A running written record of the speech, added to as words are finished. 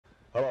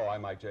Hello,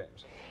 I'm Mike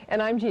James.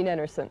 And I'm Jean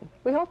Ennerson.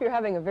 We hope you're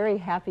having a very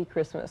happy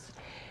Christmas.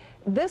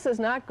 This is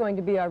not going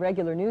to be our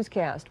regular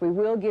newscast. We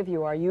will give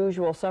you our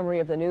usual summary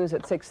of the news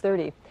at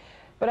 6:30.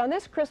 But on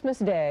this Christmas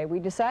Day, we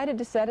decided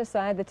to set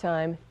aside the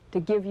time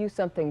to give you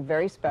something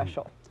very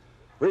special.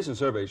 Recent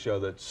surveys show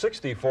that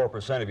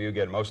 64% of you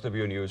get most of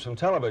your news from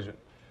television.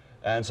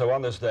 And so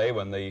on this day,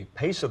 when the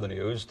pace of the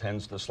news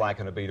tends to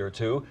slacken a beat or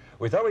two,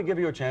 we thought we'd give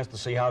you a chance to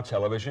see how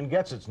television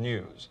gets its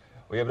news.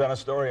 We have done a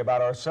story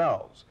about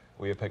ourselves.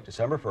 We have picked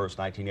December 1st,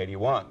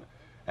 1981.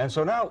 And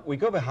so now we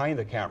go behind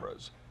the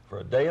cameras for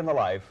a day in the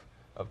life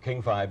of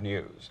King 5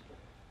 News.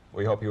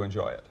 We hope you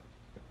enjoy it.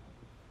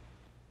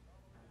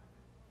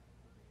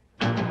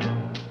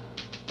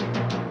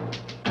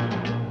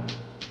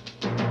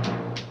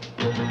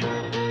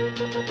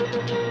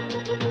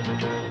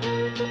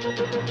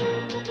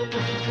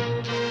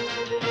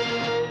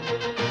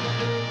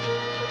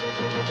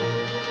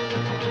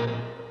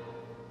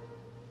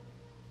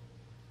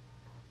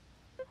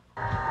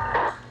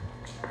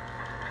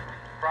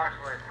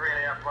 Approximately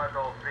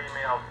 3.5-month-old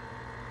female.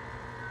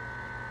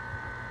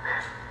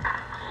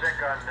 Sick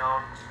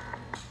unknown.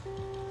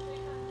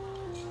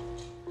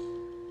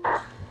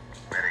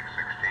 Medic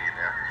 16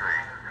 F3.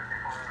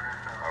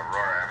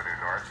 Aurora Avenue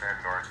North and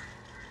North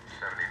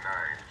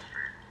 79th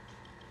Street.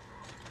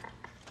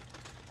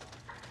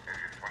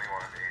 Engine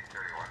 21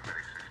 831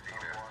 Medic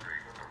 16 F3.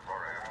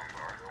 Aurora Avenue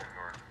North and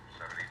North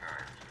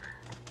 79th Street.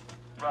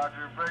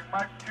 Roger, break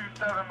Mike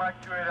 27,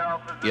 Mike 28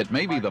 Alpha. It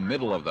may be the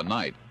middle of the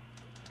night,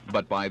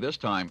 but by this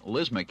time,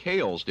 Liz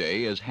McHale's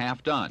day is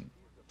half done.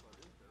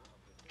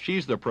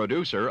 She's the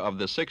producer of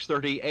the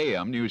 6:30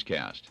 a.m.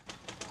 newscast.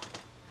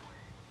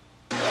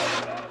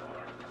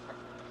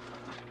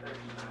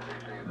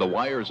 The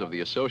wires of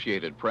the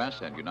Associated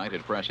Press and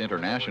United Press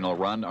International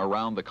run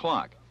around the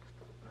clock.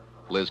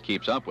 Liz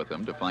keeps up with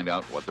them to find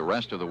out what the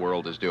rest of the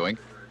world is doing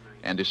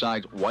and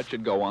decides what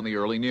should go on the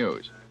early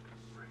news.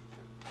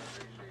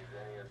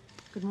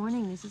 Good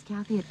morning, this is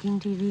Kathy at King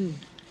TV.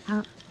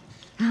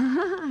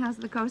 How's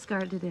the Coast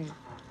Guard today?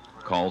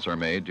 Calls are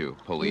made to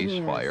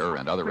police, fire,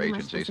 and other Pretty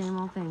agencies. Much the same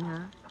old thing,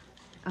 huh?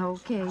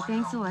 Okay,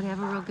 thanks a lot.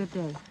 Have a real good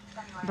day.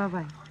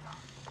 Bye-bye.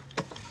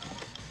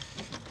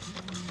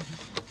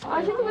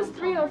 I think it was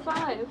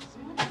 3:05.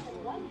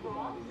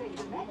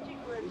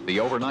 The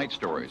overnight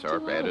stories are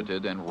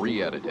edited and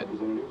re-edited.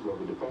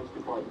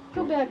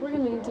 Go back, we're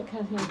going to need to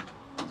cut him.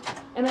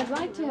 And I'd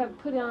like to have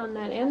put on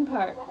that end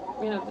part,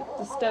 you know,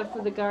 the stuff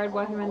for the guard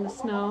while they're in the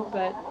snow,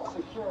 but...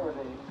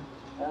 Security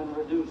and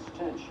reduce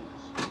tensions.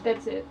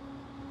 That's it.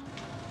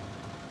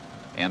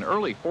 An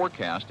early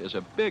forecast is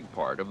a big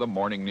part of the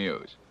morning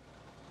news.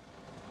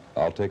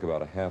 I'll take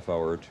about a half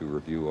hour to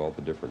review all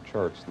the different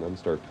charts and then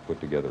start to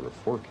put together a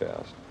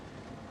forecast.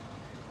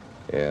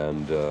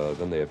 And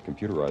then they have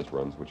computerized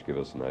runs which give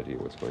us an idea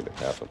what's going to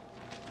happen.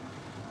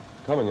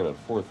 Coming in at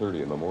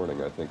 4:30 in the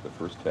morning, I think the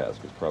first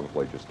task is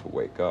probably just to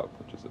wake up,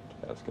 which is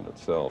a task in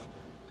itself.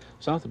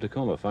 South of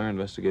Tacoma, fire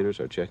investigators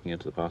are checking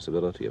into the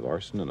possibility of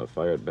arson in a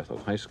fire at Bethel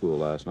High School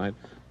last night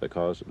that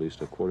caused at least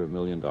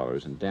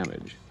 $250,000 in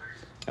damage.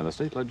 And the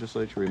state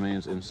legislature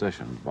remains in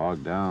session,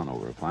 bogged down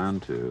over a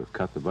plan to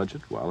cut the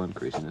budget while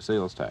increasing the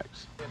sales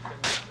tax.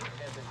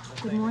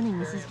 Good morning,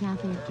 this is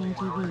Kathy at King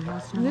TV.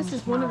 How's And this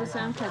is one of the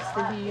sound cuts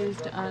that he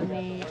used on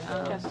the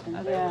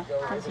other...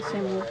 That's the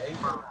same one.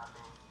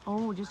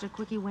 Oh, just a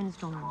quickie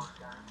windstorm.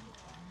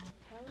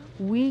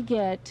 We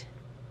get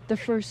the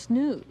first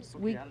news.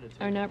 We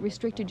are not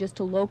restricted just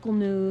to local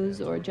news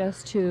or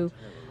just to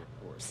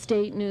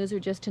state news or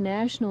just to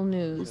national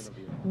news.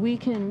 We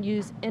can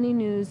use any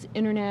news,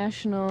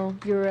 international,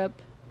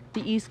 Europe,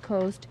 the East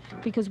Coast,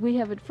 because we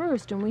have it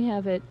first, and we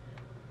have it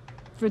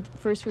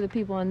first for the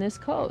people on this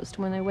coast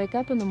when they wake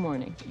up in the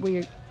morning.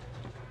 We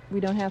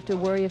don't have to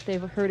worry if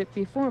they've heard it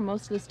before.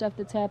 Most of the stuff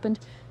that's happened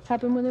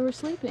when they were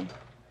sleeping.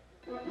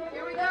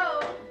 Here we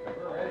go.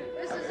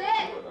 This is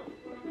it.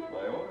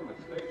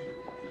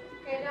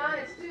 Okay, Don,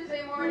 it's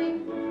Tuesday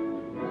morning.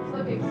 Let's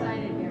look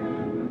excited here.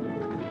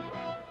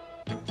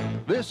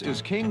 This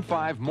is King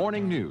 5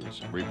 Morning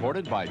News,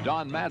 reported by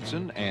Don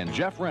Madsen and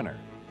Jeff Renner.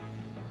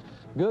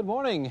 Good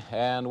morning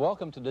and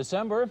welcome to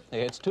December.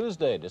 It's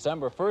Tuesday,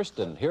 December 1st,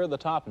 and here are the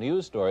top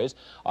news stories.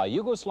 A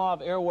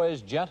Yugoslav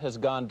Airways jet has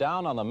gone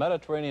down on the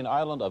Mediterranean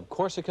island of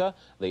Corsica.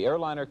 The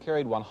airliner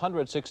carried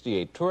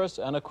 168 tourists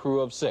and a crew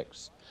of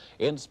 6.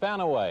 In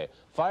Spanaway,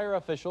 fire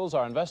officials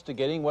are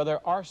investigating whether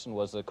arson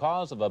was the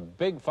cause of a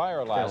big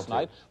fire last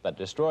night that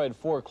destroyed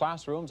 4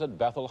 classrooms at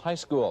Bethel High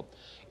School.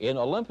 In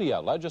Olympia,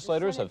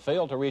 legislators have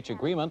failed to reach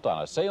agreement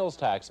on a sales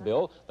tax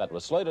bill that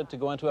was slated to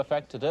go into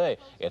effect today.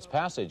 Its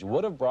passage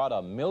would have brought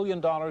 $1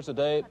 million a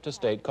day to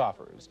state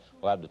coffers.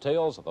 We'll have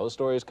details of those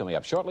stories coming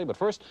up shortly, but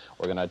first,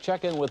 we're going to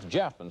check in with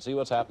Jeff and see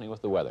what's happening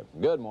with the weather.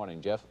 Good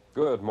morning, Jeff.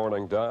 Good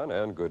morning, Don,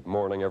 and good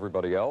morning,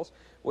 everybody else.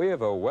 We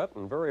have a wet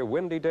and very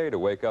windy day to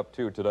wake up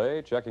to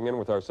today. Checking in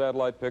with our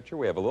satellite picture,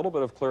 we have a little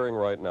bit of clearing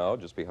right now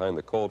just behind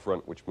the cold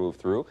front which moved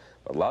through,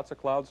 but lots of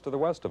clouds to the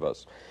west of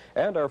us.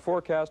 And our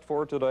forecast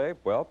for today,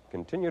 well,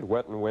 continued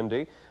wet and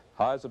windy.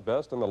 Highs at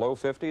best in the low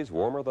 50s,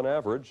 warmer than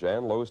average,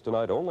 and lows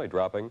tonight only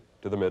dropping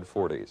to the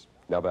mid-40s.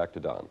 Now back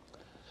to Don.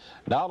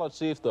 Now let's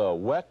see if the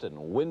wet and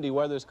windy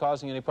weather is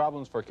causing any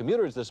problems for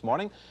commuters this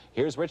morning.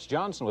 Here's Rich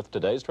Johnson with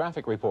today's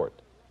traffic report.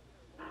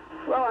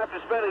 Well, after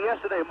spending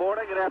yesterday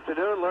morning and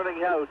afternoon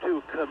learning how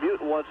to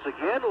commute once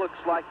again, looks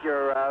like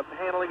you're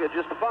handling it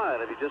just fine.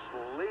 If you're just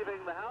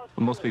leaving the house...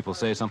 When most people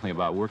say something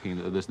about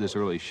working this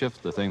early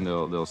shift, the thing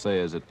they'll say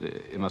is that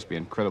it must be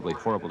incredibly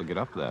horrible to get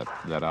up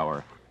that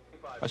hour.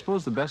 I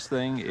suppose the best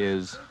thing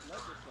is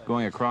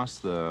going across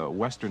the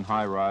western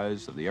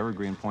high-rise of the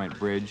Evergreen Point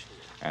Bridge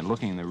and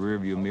looking in the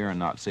rearview mirror and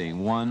not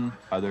seeing one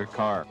other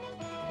car.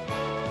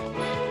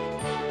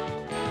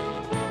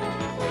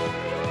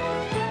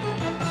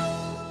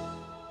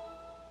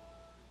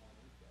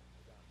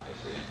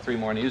 Three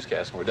more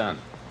newscasts and we're done.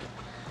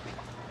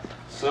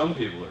 Some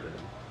people are done.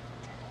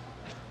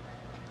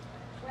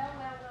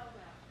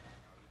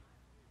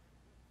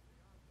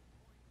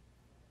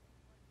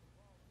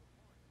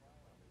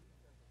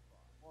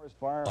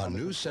 On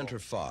News Center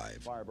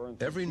 5,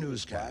 every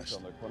newscast,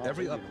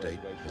 every update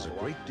has a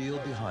great deal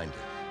behind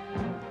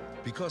it.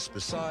 Because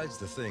besides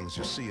the things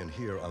you see and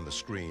hear on the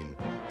screen,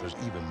 there's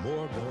even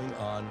more going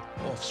on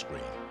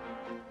off-screen.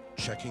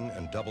 Checking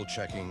and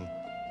double-checking,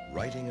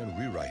 writing and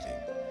rewriting.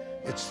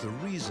 It's the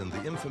reason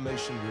the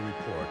information we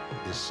report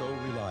is so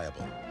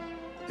reliable.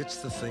 It's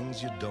the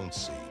things you don't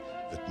see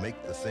that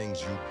make the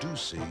things you do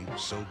see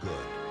so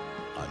good.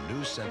 On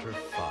News Center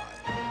 5.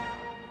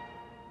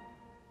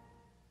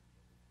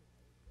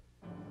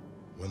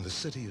 When the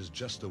city is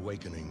just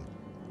awakening,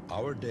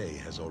 our day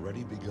has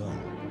already begun.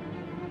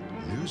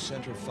 News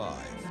Center 5.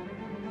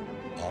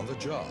 On the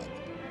job,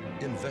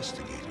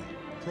 investigating,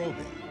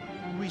 probing,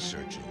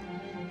 researching,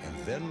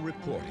 and then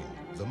reporting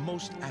the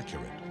most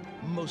accurate,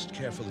 most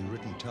carefully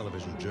written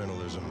television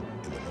journalism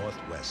in the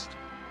Northwest.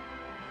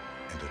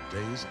 And at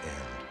day's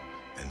end,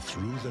 and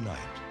through the night,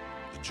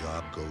 the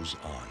job goes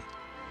on.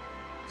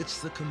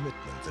 It's the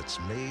commitment that's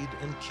made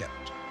and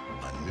kept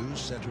on News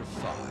Center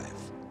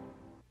 5.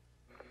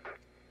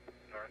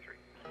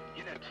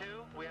 Unit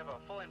 2, we have a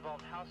fully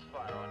involved house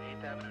fire on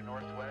 8th Avenue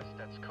Northwest.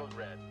 That's code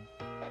red.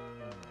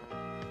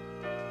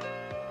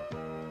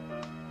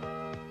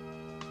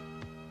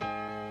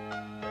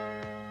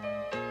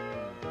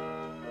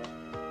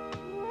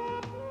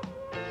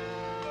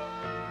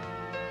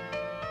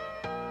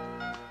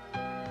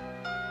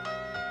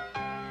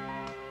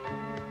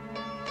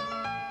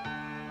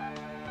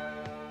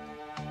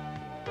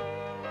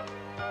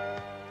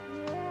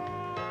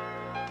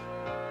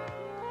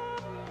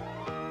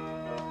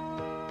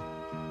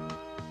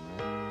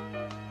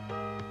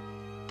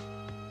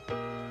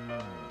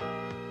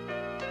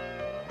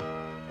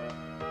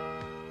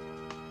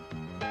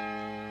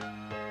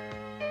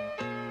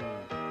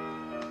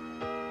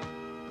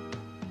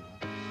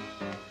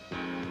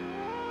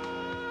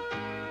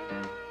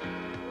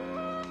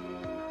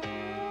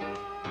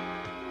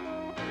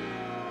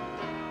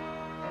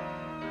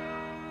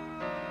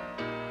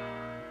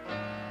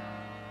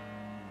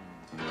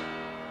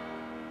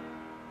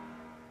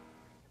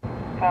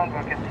 Phone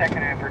book in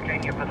 2nd and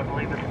Virginia, but I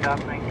believe it's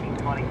about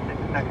 1926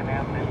 2nd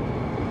Avenue.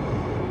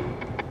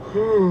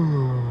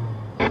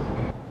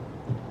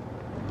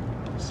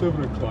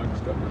 7 o'clock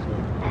stuff is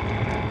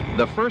over.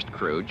 The first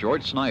crew,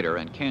 George Snyder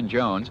and Ken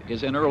Jones,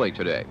 is in early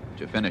today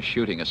to finish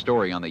shooting a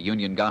story on the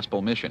Union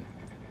Gospel Mission.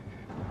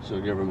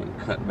 So government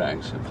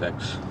cutbacks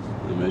affects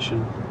the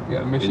mission?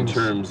 Yeah, in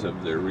terms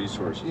of their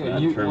resources, yeah,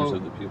 not in terms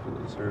of the people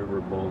that serve,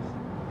 or both?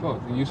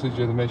 Both. The usage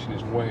of the mission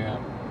is way up.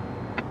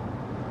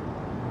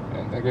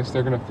 And I guess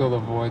they're going to fill the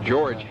void.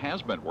 George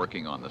has been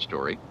working on the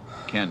story.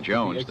 Ken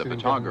Jones, the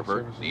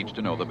photographer, needs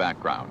to know the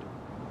background.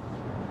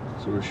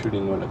 So we're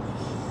shooting, what, a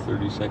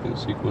 30-second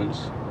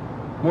sequence?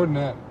 More than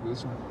that.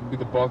 This will be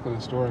the bulk of the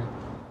story.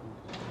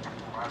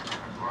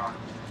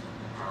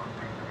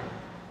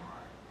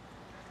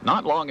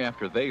 Not long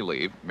after they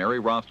leave, Mary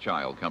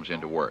Rothschild comes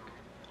into work.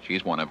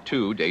 She's one of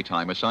 2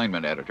 daytime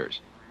assignment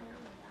editors.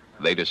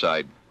 They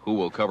decide who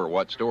will cover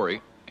what story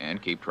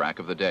and keep track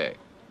of the day.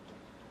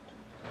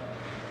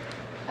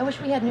 I wish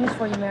we had news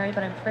for you, Mary,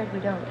 but I'm afraid we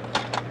don't.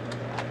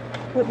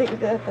 What they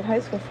did at the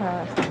high school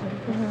file last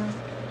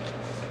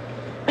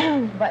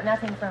night. But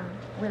nothing from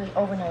really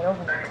overnight.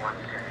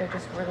 There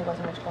just really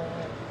wasn't much going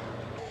on.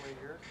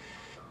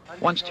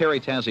 Once Terry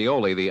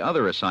Tazioli, the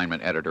other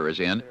assignment editor, is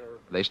in,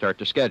 they start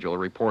to schedule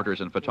reporters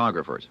and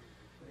photographers.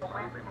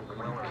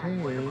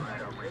 Okay.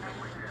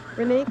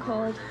 Renee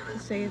called to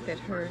say that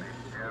her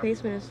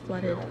basement is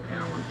flooded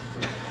and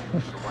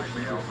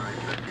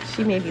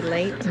she may be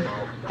late.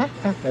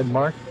 And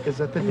Mark is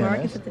at the dentist.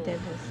 Mark is at the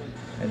dentist.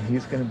 And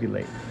he's going to be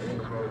late.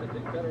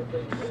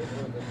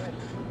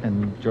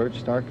 And George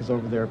Stark is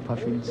over there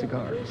puffing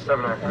cigars.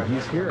 And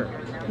he's here.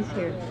 He's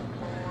here.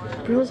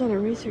 Brill's on a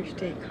research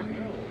date,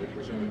 Carter.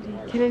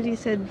 Kennedy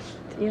said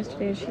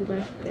yesterday as she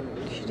left that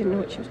she didn't know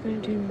what she was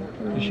going to do.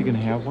 Is she going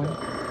to have one?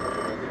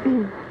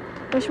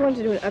 Well, she wanted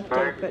to do an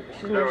update, but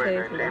she didn't know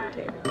anything about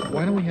the update.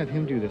 Why don't we have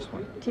him do this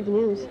one? TV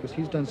News. Because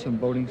he's done some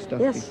boating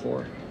stuff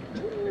before.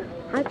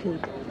 Hi,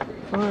 Pete.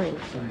 fine.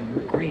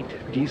 Great.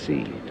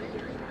 D.C.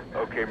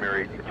 Okay,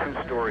 Mary,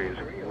 two stories.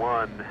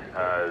 One,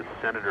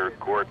 Senator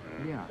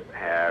Gordon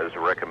has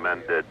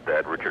recommended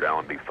that Richard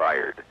Allen be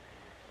fired.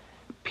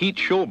 Pete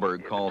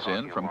Schulberg calls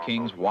in from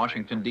King's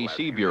Washington,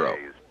 D.C. bureau.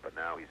 But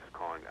now he's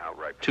calling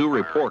outright. Two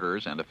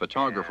reporters and a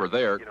photographer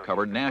there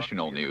cover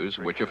national news,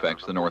 which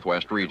affects the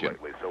Northwest region.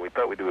 So we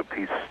thought we'd do a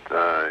piece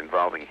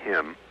involving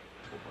him.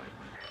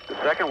 The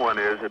second one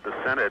is that the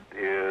Senate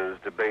is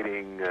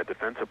debating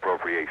defense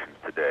appropriations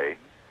today,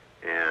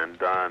 and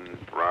Don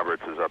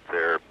Roberts is up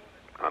there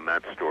on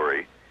that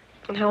story.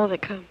 And how will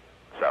it come?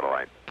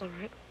 Satellite. All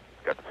right.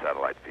 Got the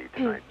satellite feed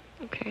tonight.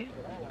 Okay.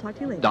 Talk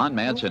to you later. Don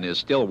Madsen is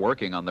still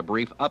working on the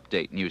brief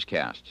update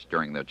newscasts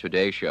during the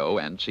Today Show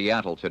and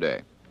Seattle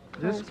Today.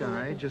 This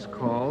guy just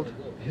called.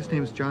 His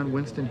name's John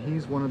Winston.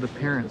 He's one of the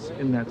parents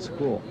in that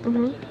school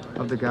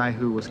of the guy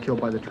who was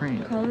killed by the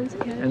train. Collins,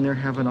 okay. And they're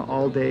having an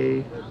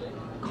all-day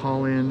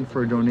call-in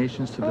for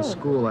donations to the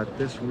school at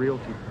this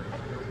realty.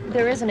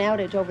 There is an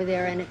outage over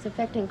there, and it's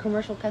affecting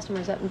commercial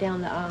customers up and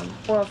down the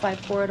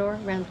 405 corridor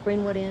around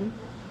Greenwood Inn.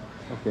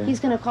 Okay. He's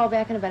going to call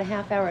back in about a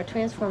half hour. A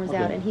transformer's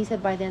out, and he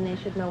said by then they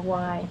should know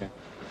why. Okay.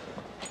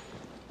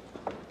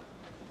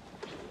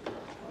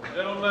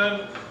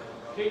 Gentlemen,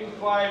 King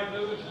 5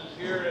 News is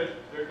here.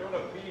 They're doing a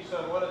piece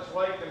on what it's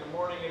like in the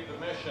morning at the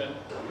mission.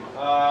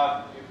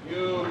 If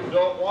you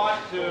don't want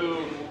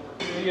to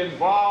be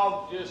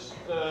involved, just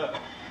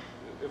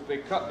if they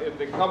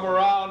come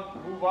around,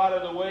 move out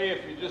of the way.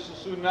 If you just as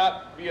soon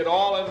not be at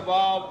all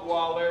involved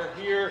while they're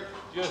here,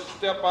 just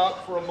step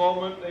out for a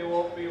moment. They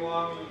won't be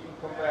long. You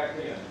can come back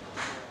in.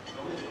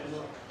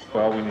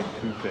 Well, we need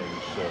two things.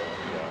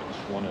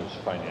 One is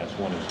finance,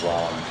 one is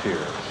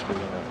volunteers.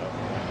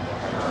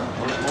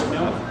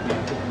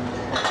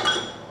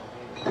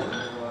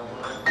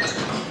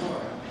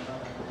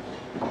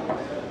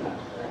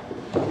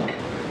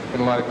 In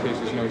a lot of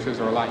cases, he says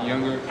they're a lot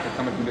younger. They're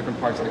coming from different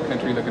parts of the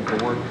country looking for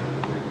work.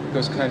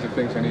 Those kinds of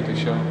things I need to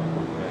show.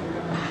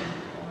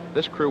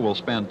 This crew will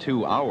spend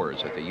 2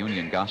 hours at the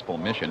Union Gospel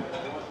Mission,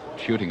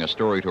 shooting a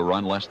story to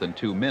run less than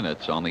 2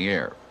 minutes on the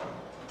air.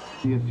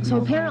 So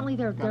apparently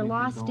they're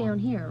lost down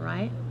here,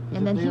 right?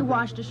 And then he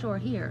washed ashore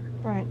here.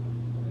 Right.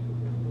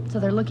 So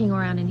they're looking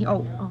around in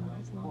here.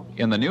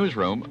 In the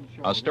newsroom,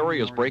 a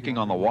story is breaking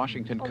on the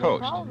Washington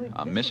coast.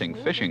 A missing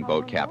fishing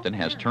boat captain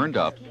has turned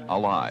up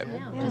alive.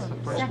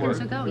 Seconds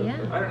ago, yeah.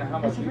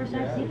 That's the first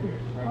I've seen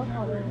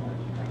it.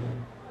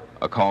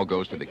 A call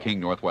goes to the King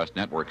Northwest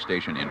Network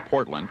station in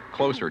Portland,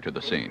 closer to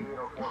the scene.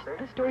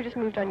 The story just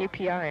moved on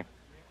UPI.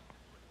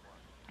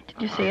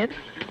 Did you see it?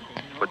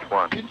 Which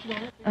one?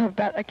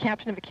 About a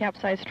captain of a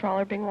capsized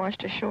trawler being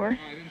washed ashore.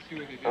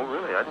 Oh,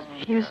 really?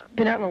 He's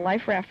been out on a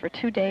life raft for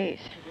 2 days.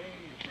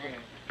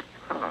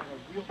 Huh.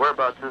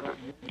 Whereabouts is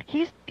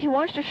it? He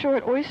washed ashore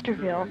at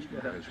Oysterville.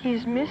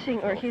 He's missing,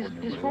 or his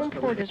home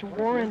port is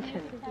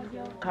Warrenton.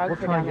 We'll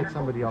try and get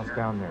somebody else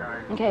down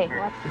there. Okay.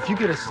 If you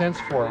get a sense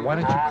for it, why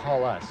don't you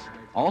call us?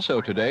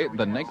 Also today,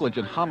 the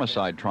negligent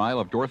homicide trial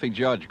of Dorothy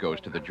Judge goes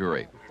to the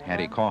jury.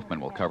 Hattie Kaufman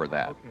will cover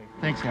that.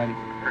 Thanks, Hattie.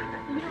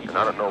 And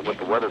I don't know what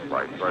the weather's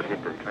like, so I'd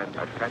hate to kind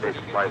of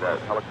fly that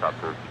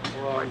helicopter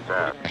like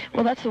that.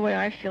 Well, that's the way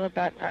I feel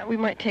about it. We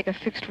might take a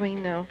fixed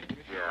wing, though.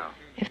 Yeah.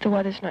 If the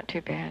weather's not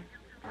too bad.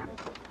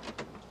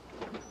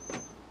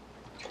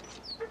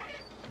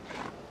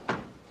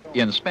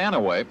 In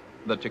Spanaway,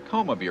 the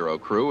Tacoma Bureau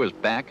crew is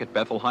back at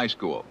Bethel High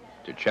School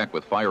to check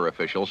with fire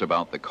officials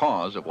about the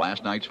cause of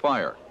last night's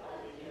fire.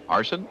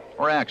 Arson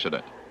or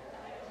accident?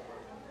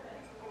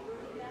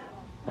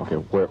 Okay,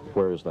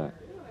 where is that?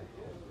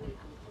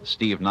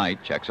 Steve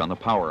Knight checks on the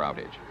power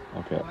outage.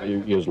 Okay,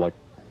 you use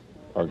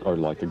are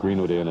like the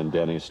Greenwood Inn and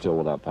Denny's still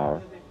without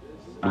power?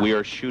 We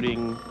are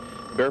shooting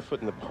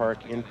Barefoot in the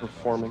Park in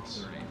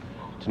performance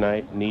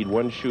tonight. Need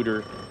one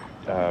shooter.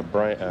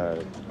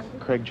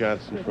 Craig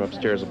Johnson from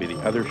upstairs will be the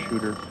other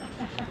shooter.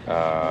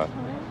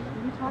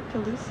 You talk to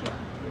Lucia.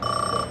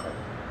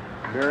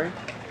 Barry?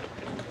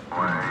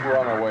 We're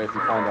on our way if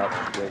you find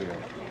out the radio.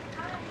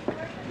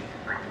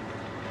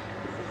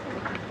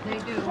 They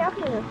do.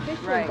 Captain of a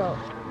fishing boat.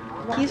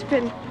 He's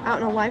been out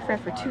in a life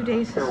raft for 2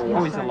 days.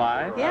 Oh, he's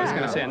alive? Yeah. I was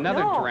going to say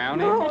another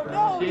drowning.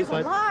 No, he's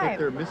But alive.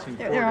 they're missing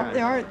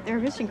They're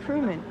missing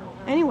crewmen.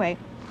 Anyway,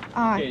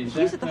 Okay, he's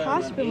is at the that,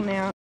 hospital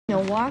now in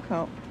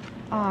Oahu.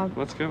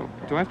 Let's go.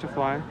 Do I have to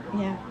fly?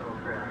 Yeah.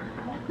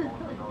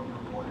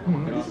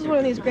 This is one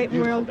of these great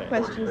moral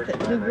questions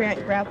that Lou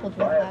Grant grappled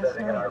with last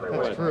night.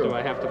 That's true. Do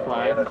I have to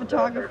fly? The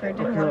photographer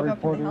didn't want to go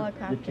up in the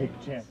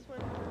helicopter.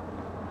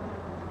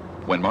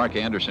 When Mark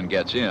Anderson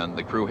gets in,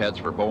 the crew heads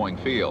for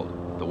Boeing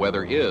Field. The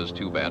weather is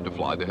too bad to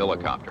fly the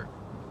helicopter.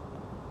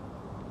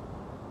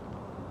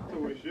 That's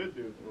what we should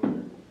do.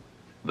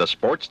 The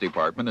sports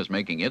department is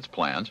making its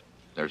plans.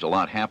 There's a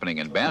lot happening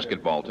in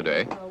basketball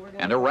today,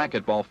 and a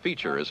racquetball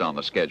feature is on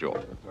the schedule.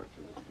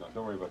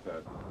 Don't worry about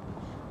that.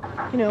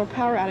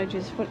 Power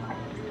outages. What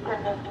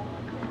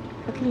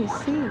can you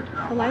see?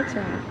 The lights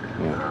are out.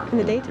 Yeah. In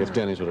the daytime. If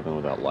Denny's would have been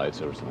without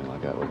lights or something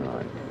like that, wouldn't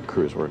our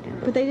crews working.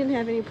 But they didn't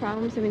have any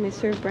problems. I mean, they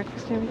served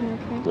breakfast and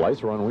everything okay?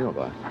 Lights were on wheel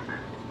by.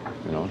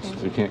 You know,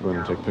 you can't go in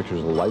and take pictures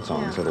of the lights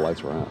on and say the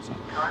lights were out. So,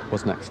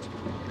 what's next?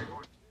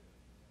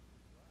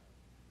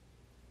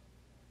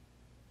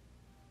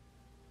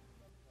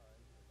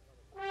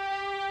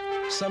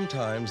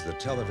 Sometimes the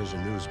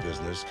television news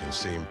business can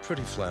seem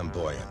pretty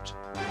flamboyant.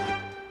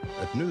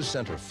 At News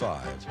Center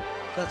 5,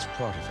 that's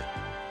part of it,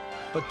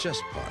 but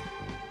just part.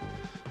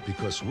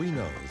 Because we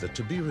know that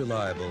to be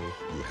reliable,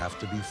 you have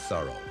to be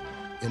thorough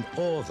in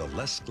all the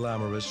less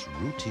glamorous,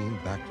 routine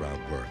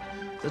background work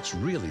that's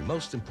really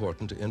most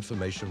important to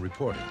information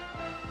reporting.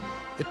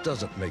 It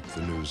doesn't make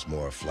the news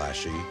more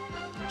flashy,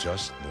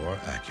 just more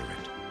accurate.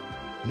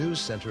 News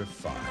Center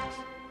 5.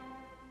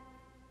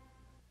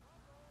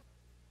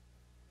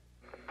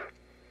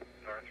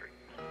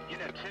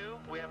 Unit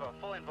 2, we have a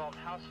full involved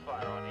house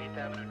fire on 8th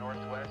Avenue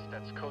Northwest.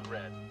 That's code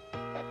red.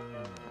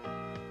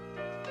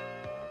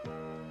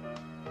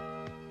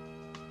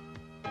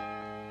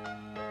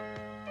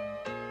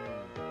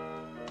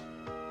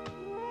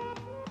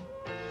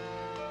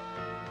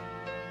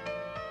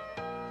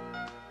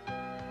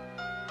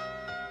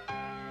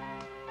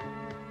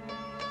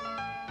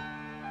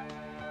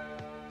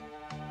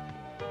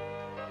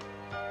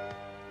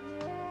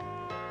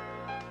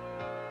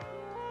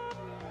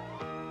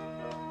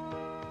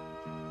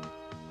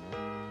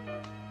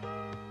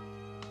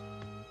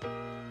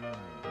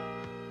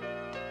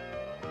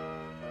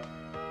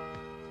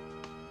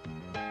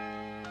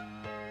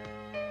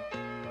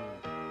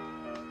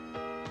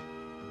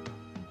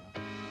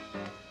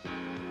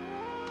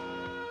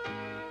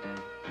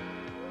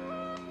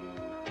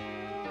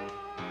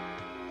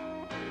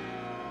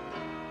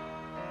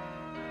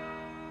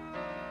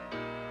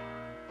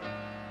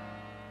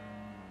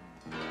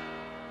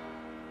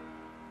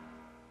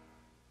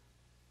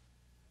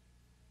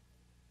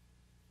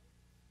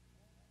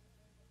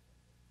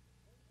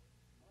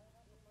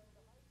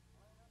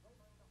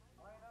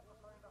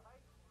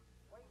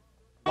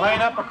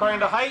 Line up according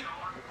to height,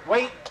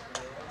 weight,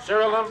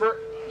 serial number.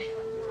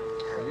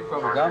 You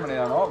probably dominate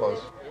on all those.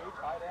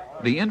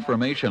 The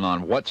information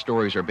on what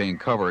stories are being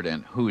covered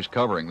and who's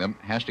covering them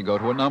has to go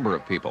to a number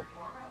of people.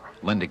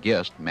 Linda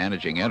Gist,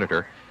 managing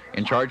editor,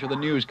 in charge of the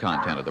news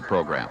content of the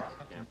program.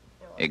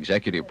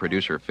 Executive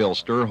producer Phil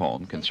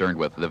Sturholm, concerned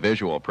with the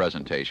visual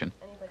presentation.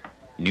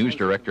 News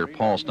director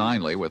Paul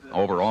Steinley, with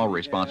overall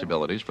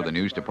responsibilities for the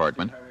news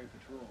department.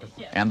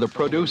 And the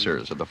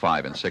producers of the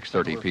 5 and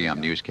 6:30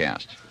 p.m.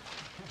 newscasts.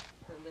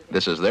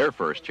 This is their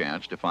first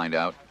chance to find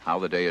out how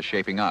the day is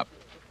shaping up.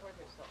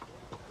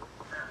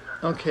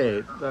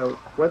 Okay, the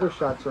weather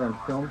shots are on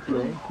film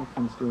today.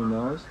 Houston's doing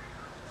those.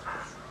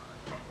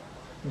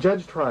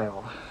 Judge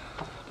trial.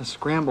 The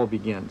scramble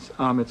begins.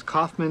 It's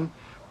Kaufman.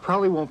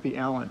 Probably won't be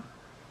Allen.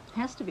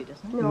 Has to be,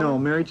 doesn't it? No,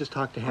 Mary just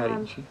talked to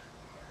Hattie.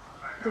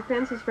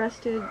 Defense is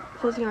rested.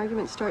 Closing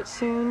argument starts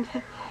soon,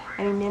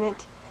 any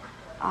minute.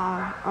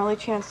 Our only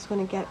chance is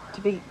going to get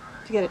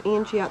an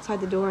ENG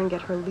outside the door and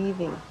get her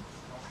leaving.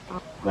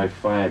 Life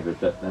 5, but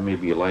that may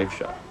be a live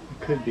shot.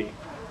 It could be.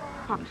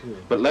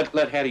 But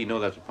let Hattie know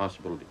that's a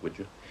possibility, would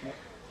you?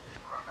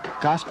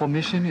 Gospel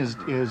Mission is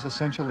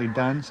essentially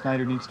done.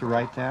 Snyder needs to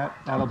write that.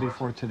 That'll be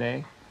for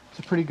today. It's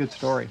a pretty good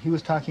story. He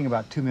was talking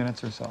about 2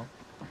 minutes or so.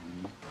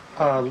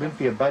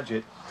 Olympia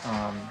budget.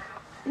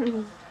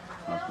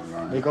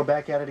 They go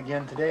back at it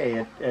again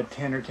today at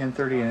 10 or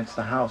 10:30, and it's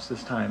the House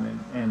this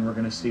time, and we're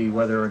going to see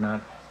whether or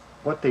not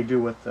what they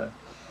do with the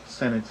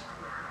Senate's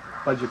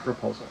budget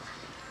proposal.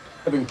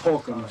 Having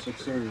Polk on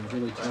 6:30 is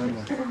really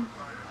timely.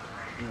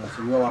 It's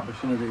a real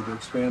opportunity to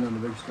expand on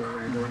the big story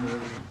we're doing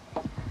here.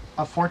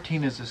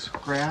 14 is a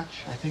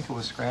scratch. I think it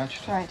was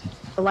scratched. Right.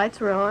 The lights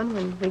were on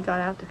when we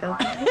got out to go.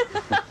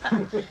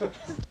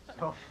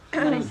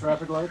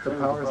 Traffic lights? The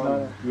power's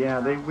not. Yeah,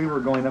 we were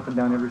going up and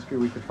down every street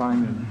we could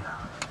find, and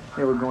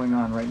they were going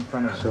on right in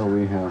front of us. So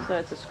we have. So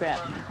it's a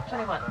scratch.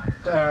 21.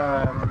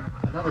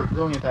 Another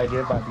brilliant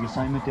idea about the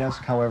assignment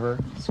desk, however.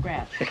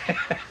 Scratch.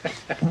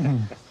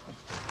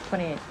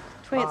 28.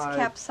 It's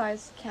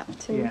capsized,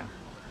 Captain. Yeah.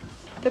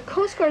 The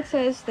Coast Guard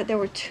says that there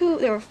were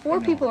 4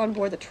 people on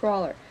board the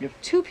trawler. Yep.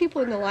 2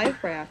 people in the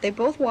life raft. They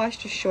both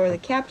washed ashore. The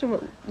captain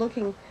went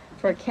looking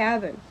for a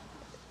cabin.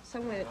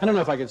 Somewhere. I don't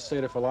know if I could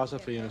state a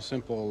philosophy in a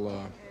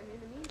simple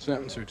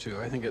sentence or two.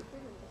 I think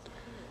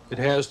it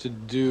has to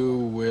do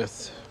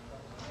with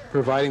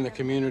providing the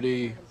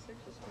community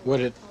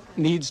what it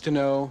needs to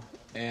know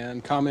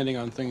and commenting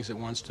on things it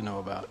wants to know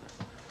about.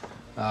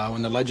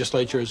 When the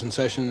legislature is in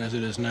session, as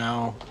it is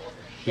now,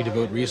 we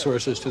devote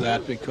resources to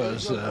that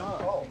because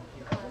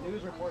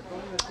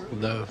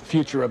the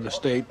future of the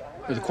state,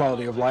 or the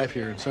quality of life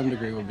here in some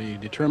degree, will be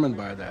determined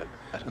by that.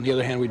 On the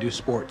other hand, we do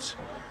sports.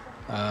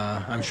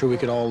 I'm sure we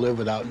could all live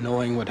without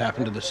knowing what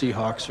happened to the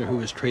Seahawks or who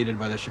was traded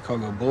by the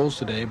Chicago Bulls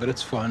today, but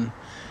it's fun,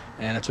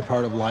 and it's a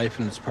part of life,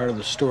 and it's part of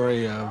the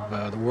story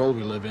of the world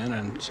we live in,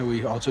 and so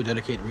we also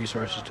dedicate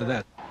resources to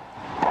that.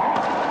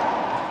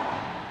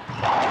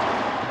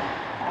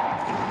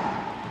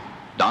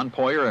 Don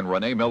Poyer and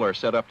Renee Miller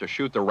set up to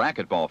shoot the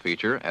racquetball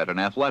feature at an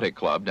athletic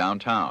club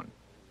downtown.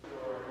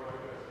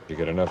 You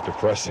get enough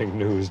depressing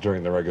news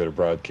during the regular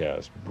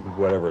broadcast,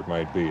 whatever it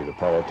might be, the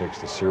politics,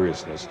 the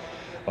seriousness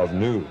of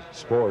news.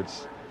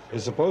 Sports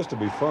is supposed to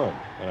be fun,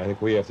 and I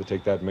think we have to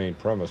take that main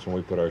premise when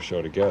we put our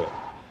show together.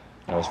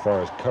 Now, as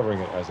far as covering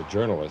it as a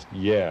journalist,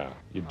 yeah,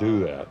 you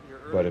do that.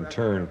 But in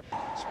turn,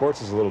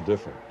 sports is a little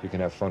different. You can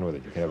have fun with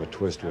it. You can have a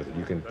twist with it.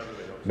 You can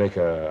make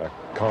a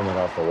comment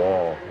off the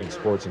wall in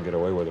sports and get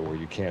away with it where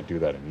you can't do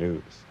that in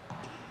news.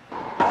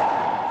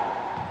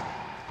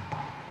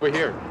 We're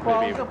here. Well,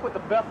 I was going to put the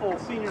Bethel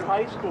Senior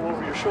High School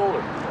over your shoulder.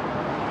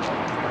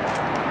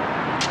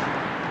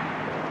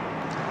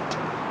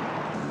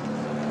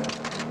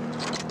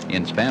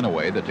 In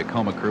Spanaway, the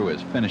Tacoma crew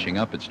is finishing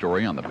up its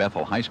story on the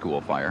Bethel High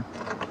School fire.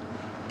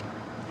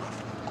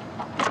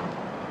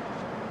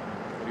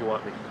 What do you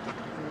want me?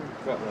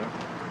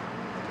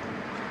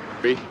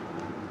 3,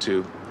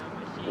 2,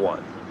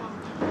 1.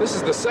 This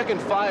is the second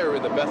fire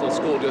in the Bethel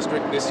School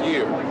District this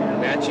year.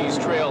 Natchez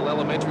Trail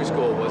Elementary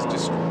School was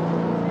destroyed.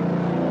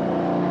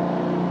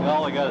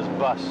 All I got is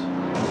bus.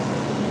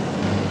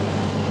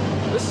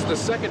 This is the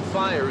second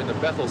fire in the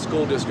Bethel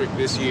School District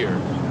this year.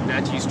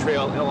 Natchez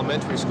Trail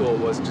Elementary School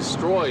was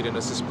destroyed in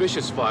a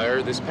suspicious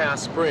fire this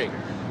past spring.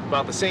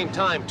 About the same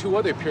time, 2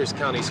 other Pierce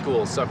County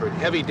schools suffered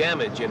heavy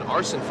damage in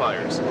arson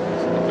fires.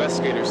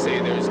 Investigators say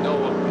there is no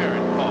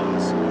apparent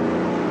cause.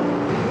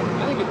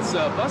 I think it's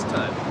bus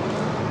time.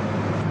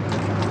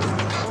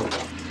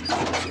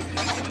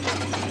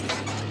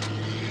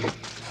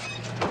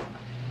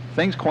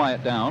 Things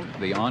quiet down,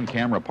 the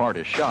on-camera part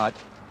is shot.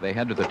 They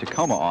head to the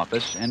Tacoma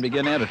office and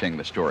begin editing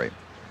the story.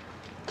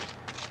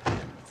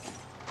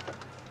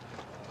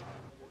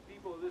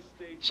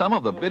 Some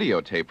of the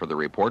videotape for the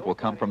report will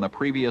come from the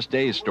previous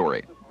day's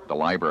story. The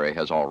library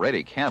has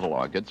already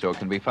cataloged it so it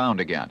can be found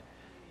again.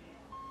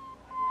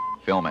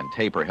 Film and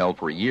tape are held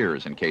for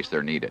years in case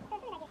they're needed.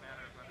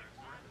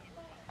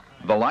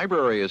 The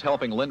library is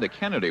helping Linda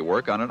Kennedy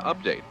work on an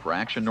update for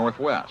Action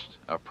Northwest,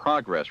 a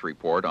progress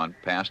report on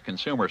past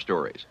consumer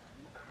stories.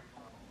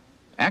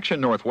 Action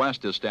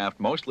Northwest is staffed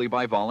mostly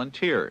by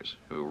volunteers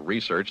who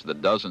research the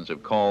dozens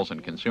of calls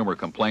and consumer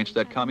complaints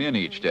that come in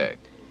each day.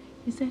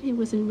 He said he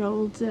was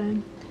enrolled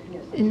in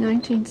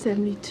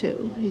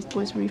 1972. He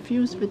was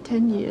refused for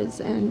 10 years,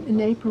 and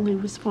in April he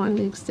was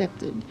finally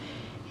accepted.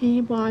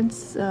 He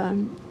wants,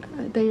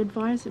 they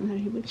advise him that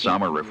he would...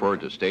 Some are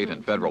referred to state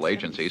and federal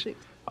agencies.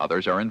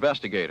 Others are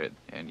investigated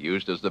and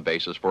used as the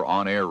basis for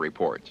on-air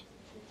reports.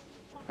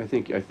 I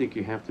think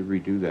you have to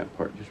redo that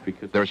part just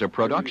because... There's a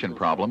production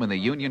problem in the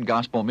Union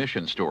Gospel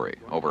Mission story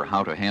over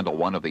how to handle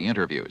one of the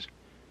interviews.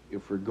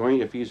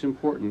 If he's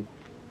important,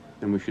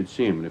 then we should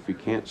see him. And if we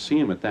can't see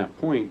him at that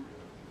point,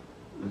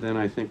 then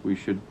I think we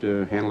should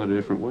handle it a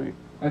different way.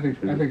 I think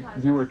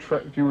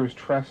viewers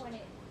trust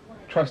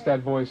that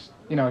voice.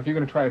 You know, if you're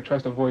going to try to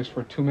trust a voice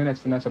for 2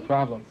 minutes, then that's a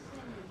problem.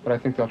 But I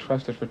think they'll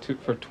trust it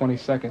for 20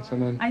 seconds,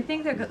 and then... I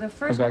think the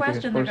first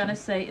question they're going to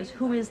say is,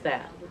 who is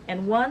that?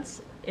 And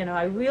once, you know,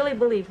 I really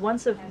believe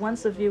once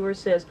a viewer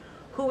says,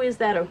 who is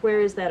that, or where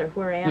is that, or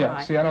where am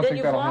I? See, I don't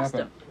think that'll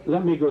happen. Him.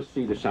 Let me go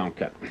see the sound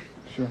cut.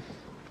 Sure.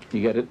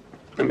 You get it?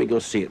 Let me go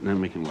see it, and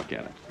then we can look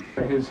at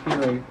it. His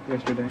hearing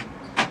yesterday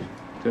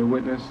to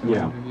witness. And,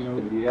 yeah. You know,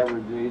 the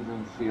average age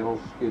on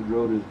Seattle Skid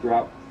Road has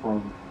dropped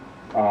from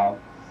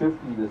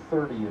 50 to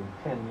 30 in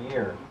 10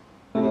 years.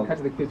 He cut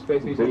to the kid's face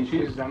and he said,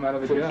 Jesus, I'm out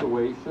of a job. The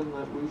situation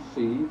that we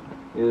see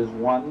is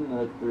one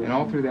that... And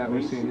all through that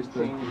we see just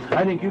the...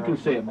 I think you can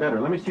say it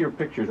better. Let me see your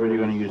pictures when you're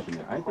going to use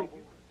it. I think...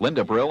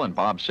 Linda Brill and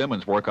Bob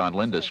Simmons work on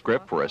Linda's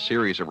script for a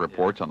series of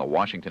reports on the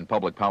Washington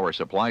Public Power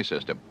Supply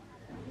System.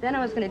 Then I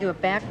was going to do a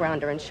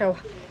backgrounder and show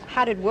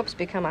how did whoops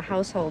become a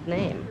household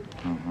name.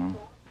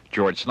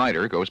 George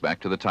Snyder goes back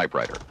to the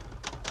typewriter.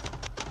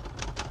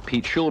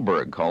 Pete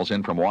Schulberg calls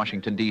in from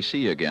Washington,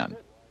 D.C. again.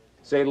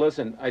 Say,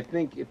 listen, I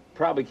think it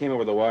probably came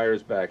over the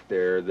wires back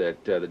there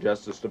that the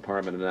Justice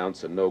Department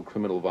announced that no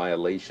criminal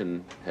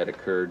violation had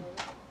occurred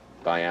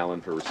by Allen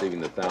for receiving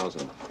the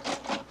 $1,000.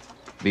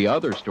 The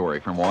other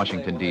story from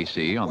Washington,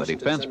 D.C. on the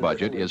defense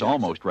budget is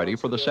almost ready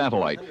for the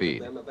satellite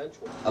feed.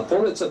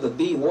 Opponents of the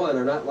B-1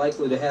 are not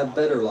likely to have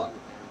better luck.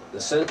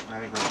 The Senate...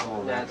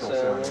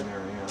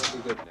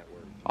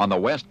 On the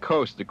West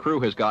Coast, the crew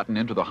has gotten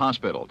into the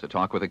hospital to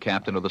talk with the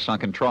captain of the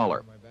sunken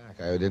trawler.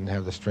 I didn't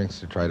have the strength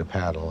to try to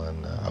paddle,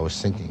 and I was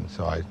sinking,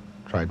 so I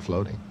tried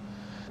floating.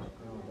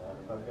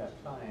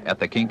 At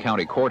the King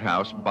County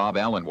Courthouse, Bob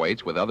Allen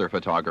waits with other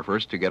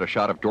photographers to get a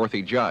shot of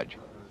Dorothy Judge.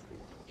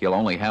 He'll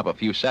only have a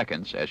few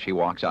seconds as she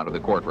walks out of the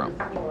courtroom.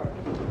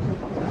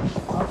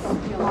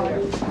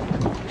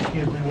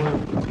 Excuse me, we're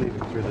leaving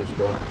through this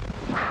door.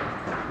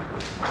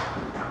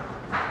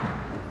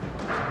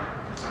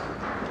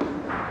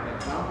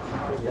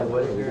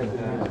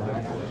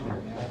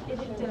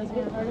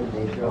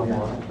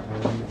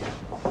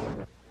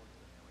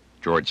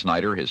 George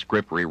Snyder, his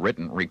script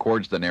rewritten,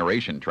 records the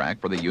narration track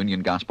for the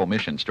Union Gospel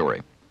Mission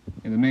story.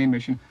 In the main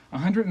mission,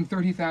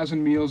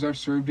 130,000 meals are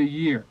served a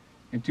year,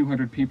 and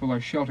 200 people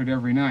are sheltered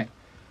every night.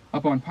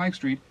 Up on Pike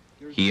Street...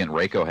 He and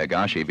Reiko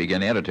Higashi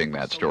begin editing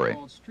that story.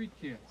 Street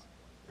kids.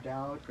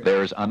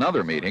 There's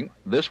another meeting,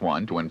 this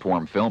one to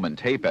inform film and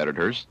tape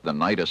editors, the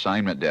night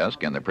assignment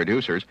desk, and the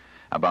producers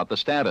about the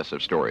status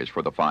of stories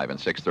for the 5 and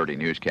 6:30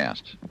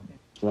 newscasts.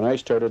 When I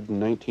started in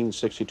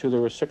 1962,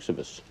 there were 6 of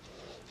us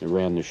that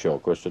ran the show.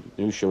 Of course, the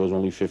news show was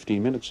only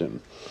 15 minutes in.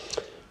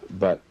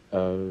 But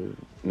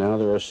now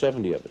there are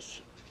 70 of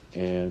us.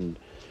 And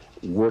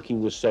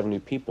working with 70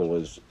 people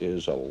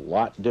is a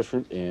lot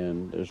different,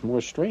 and there's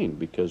more strain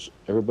because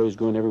everybody's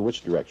going every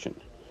which direction.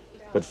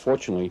 But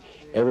fortunately,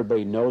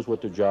 everybody knows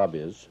what their job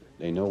is.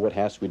 They know what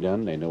has to be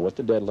done. They know what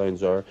the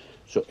deadlines are.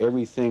 So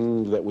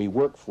everything that we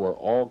work for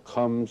all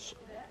comes,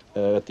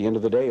 at the end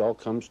of the day, all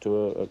comes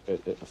to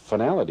a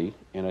finality,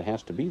 and it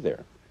has to be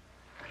there.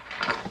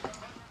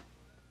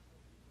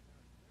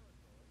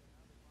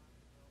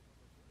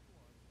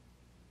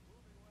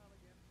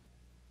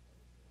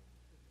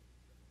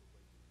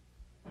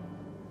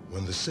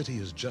 When the city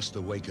is just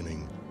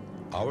awakening,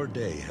 our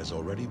day has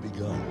already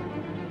begun.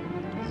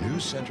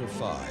 News Center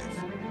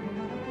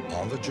 5,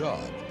 on the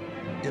job,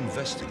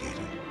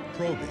 investigating,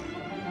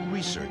 probing,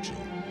 researching,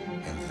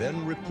 and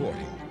then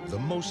reporting the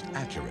most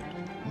accurate,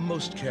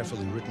 most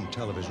carefully written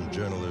television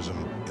journalism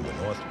in the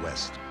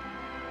Northwest.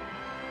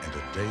 And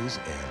at day's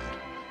end,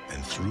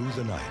 and through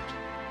the night,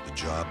 the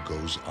job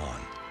goes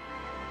on.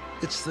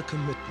 It's the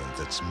commitment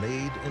that's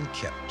made and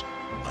kept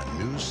on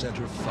News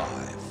Center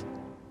 5.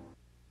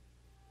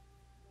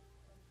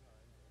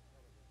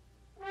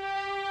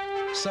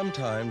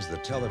 Sometimes the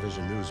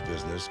television news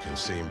business can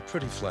seem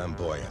pretty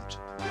flamboyant.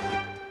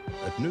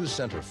 At News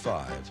Center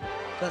 5,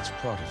 that's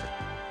part of it,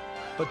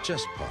 but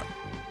just part.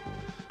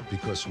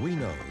 Because we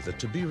know that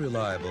to be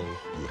reliable,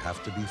 you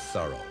have to be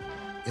thorough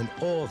in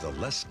all the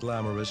less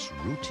glamorous,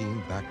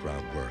 routine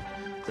background work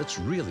that's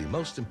really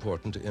most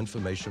important to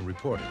information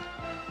reporting.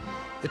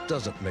 It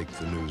doesn't make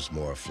the news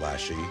more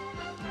flashy,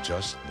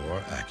 just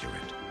more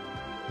accurate.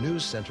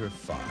 News Center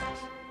 5.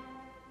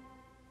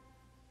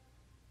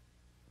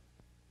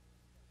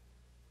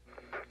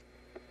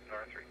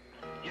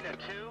 Unit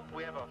 2,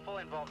 we have a full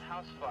involved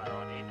house fire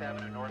on 8th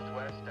Avenue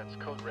Northwest. That's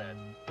code red.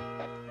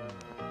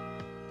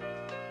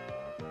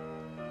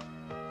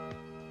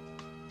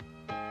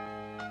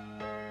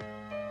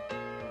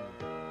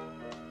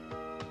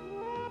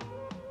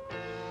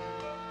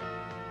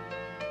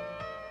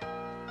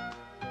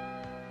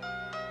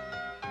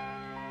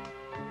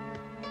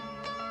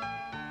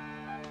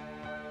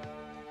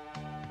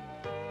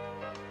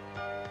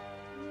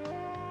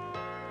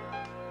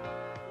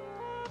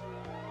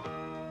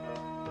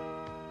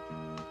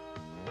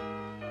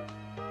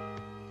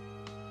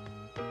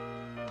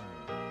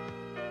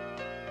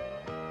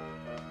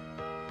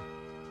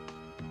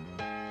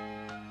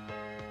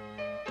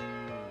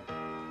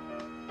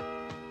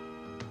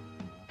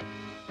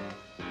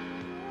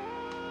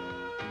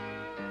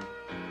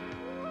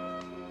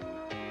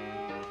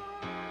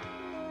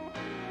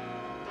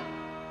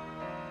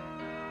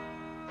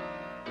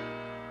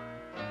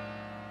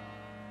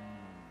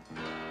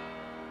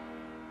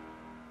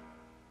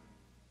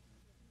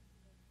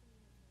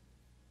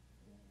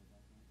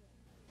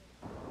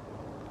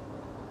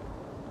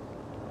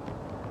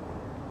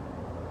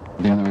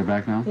 They on the way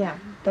back now? Yeah,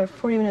 they're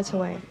 40 minutes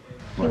away.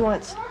 He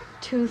wants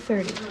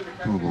 2:30.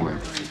 Oh boy.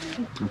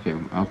 Okay,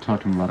 I'll talk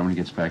to him about it when he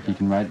gets back. He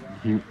can write.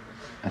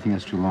 I think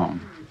that's too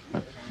long.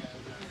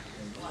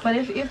 But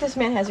if this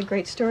man has a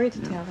great story to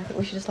tell, I think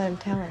we should just let him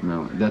tell it.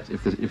 No, that's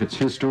if it's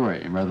his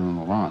story rather than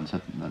Lalonde's,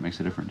 that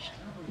makes a difference.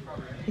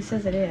 He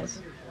says it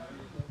is.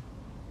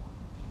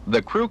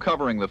 The crew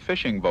covering the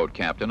fishing boat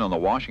captain on the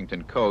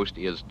Washington coast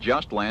is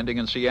just landing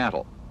in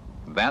Seattle.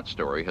 That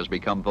story has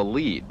become the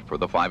lead for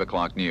the 5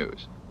 o'clock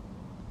news.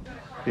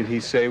 Did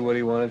he say what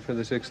he wanted for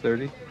the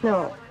 6:30?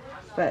 No,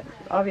 but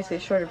obviously a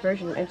shorter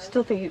version. I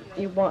still think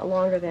you want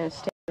longer than a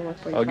standard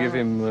 145. I'll give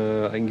him,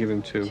 I can give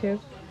him 2. 2?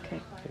 Okay.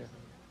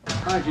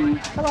 Hi,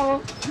 Jeannie. Hello.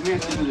 Let me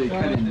ask you to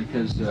cut in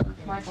because,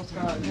 Michael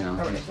Scott.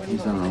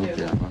 he's on a look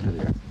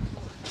there.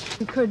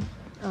 You could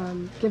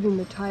give him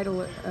the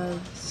title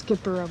of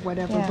skipper of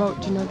whatever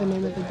boat. Do you know the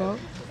name of the boat?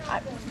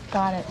 I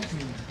got it.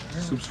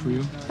 Soup's for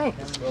you.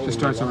 Thanks. Just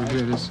starts over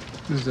here. This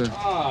is the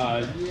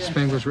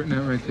Spangler's written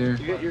out right there.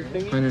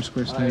 Pioneer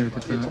Square Standard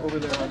at the top.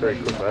 Very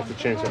cool. I have to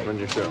change that on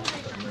your show.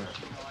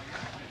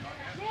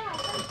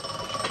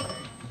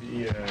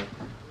 Yeah.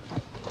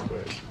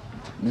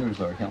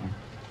 Newsletter, Kelly.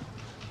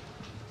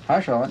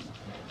 Hi, Charlotte.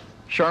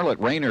 Charlotte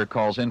Rayner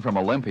calls in from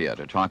Olympia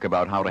to talk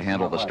about how to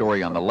handle the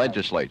story on the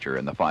legislature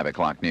in the 5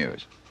 o'clock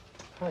news.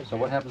 So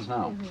what happens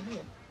now?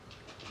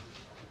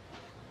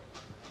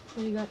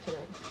 What do you got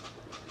tonight?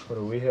 What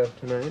do we have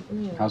tonight?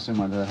 Yeah. How soon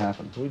might that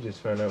happen? We just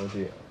found out what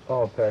the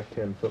all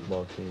Pac-10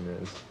 football team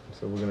is.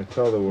 So we're going to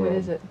tell the world. What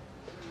is it?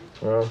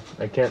 Well,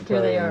 I can't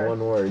tell you in one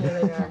word.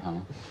 Here they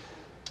are.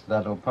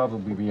 That'll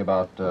probably be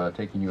about,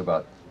 taking you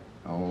about,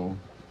 9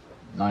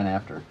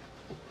 after.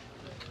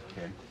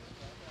 Okay.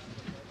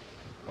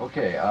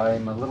 Okay,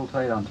 I'm a little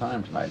tight on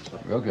time tonight, so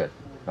real good.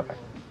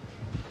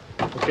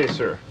 Bye-bye. Okay,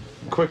 sir.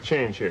 Quick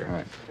change here. All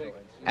right.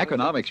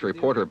 Economics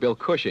reporter Bill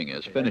Cushing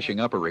is finishing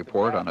up a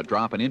report on a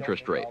drop in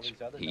interest rates.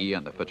 He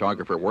and the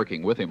photographer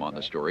working with him on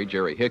the story,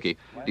 Jerry Hickey,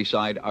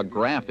 decide a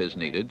graph is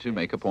needed to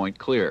make a point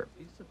clear.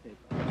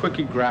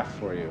 Quickie graph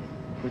for you.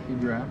 Quickie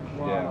graph?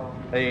 Yeah.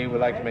 They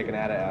would like to make an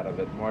ad out of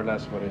it. More or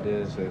less what it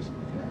is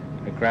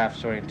a graph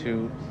showing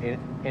two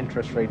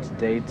interest rates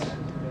dates.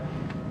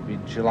 Be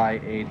July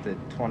 8th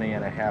at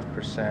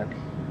 20.5%.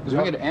 Because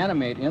we could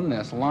animate in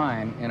this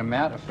line in a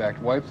matte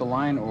effect, wipe the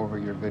line over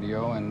your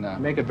video and...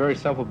 Make it very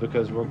simple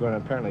because we're going to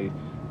apparently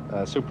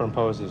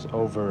superimpose this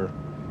over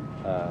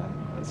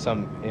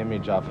some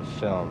image off of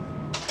film.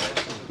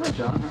 Hi,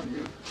 John. How are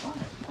you? Fine.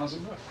 How's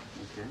it going?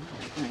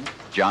 Okay.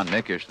 John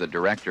Mickish, the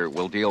director,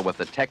 will deal with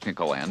the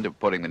technical end of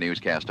putting the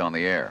newscast on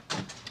the air.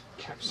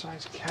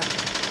 Capsize,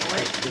 capsize.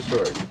 Wait.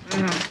 Sorry.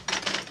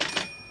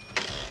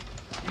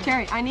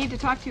 Terry, I need to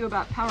talk to you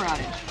about power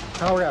outage.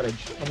 Power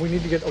outage. We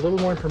need to get a little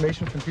more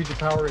information from Fuji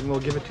Power, and we'll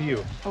give it to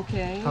you.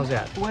 Okay. How's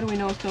that? What do we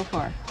know so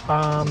far?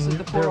 This is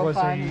the there was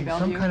 405 in some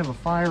Bellevue? kind of a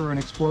fire or an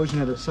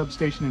explosion at a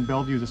substation in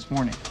Bellevue this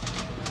morning,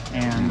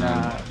 and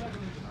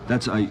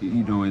that's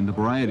you know, in the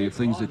variety of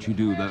things that you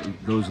do,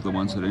 those are the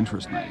ones that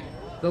interest me.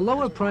 The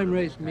lower prime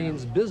rate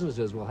means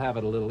businesses will have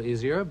it a little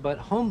easier, but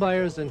home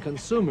buyers and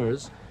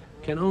consumers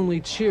can only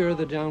cheer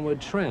the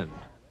downward trend.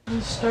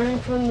 Starting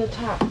from the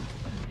top.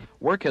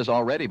 Work has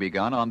already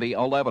begun on the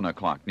 11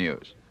 o'clock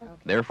news.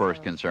 Their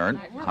first concern,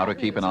 how to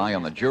keep an eye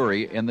on the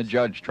jury in the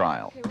judge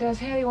trial. Does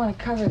Hattie want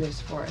to cover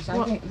this for us?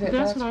 Well, I think that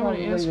that's that's what I want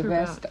to probably ask the her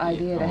best about.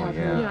 idea to have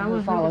Yeah, I her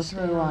want follow her to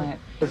through on it.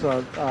 there's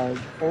an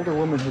older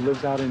woman who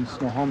lives out in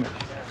Snohomish,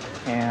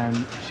 and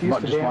she used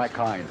to Just dance. my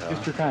kind, huh?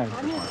 Just your kind.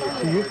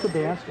 She used to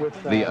dance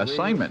with. The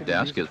assignment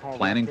desk is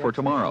planning for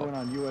tomorrow. Going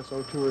on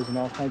USO tours and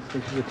all kinds of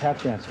things. She's a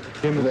tap dancer.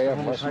 Do they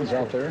have lessons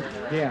out there?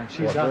 Yeah,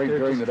 she's What, out there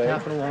during just the day?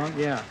 tapping along.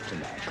 Yeah.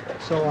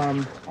 So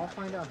I'll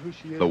find out who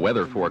she is. The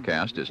weather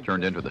forecast is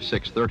turned into the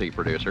 6:30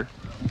 producer.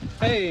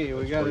 Hey,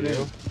 we got it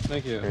in.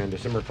 Thank you. And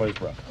December plays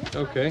rough.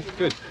 Okay,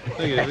 good.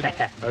 Thank you,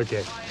 David.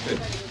 Okay.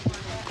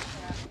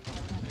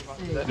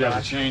 Yeah,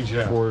 to change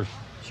for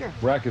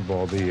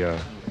racquetball, the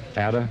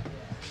ADA,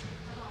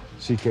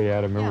 CK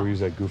ADA. Remember we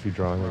used that goofy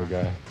drawing of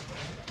the guy?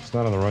 It's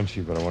not on the run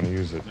sheet, but I want to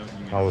use it.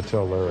 I will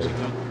tell Larry.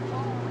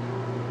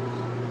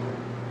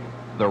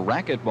 The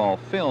racquetball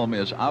film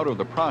is out of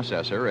the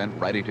processor and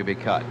ready to be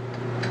cut.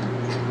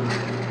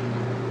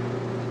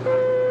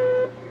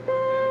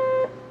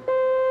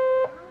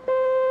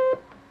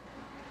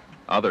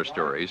 Other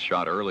stories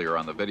shot earlier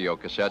on the video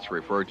cassettes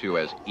referred to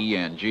as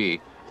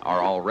ENG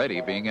are already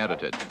being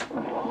edited.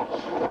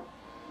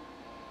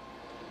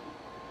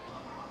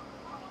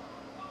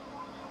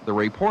 The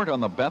report on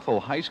the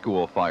Bethel High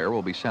School fire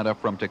will be sent up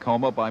from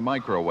Tacoma by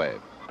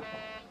microwave.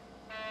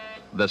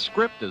 The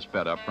script is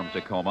fed up from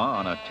Tacoma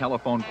on a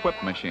telephone quip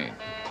machine.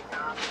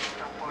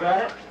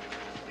 Got it?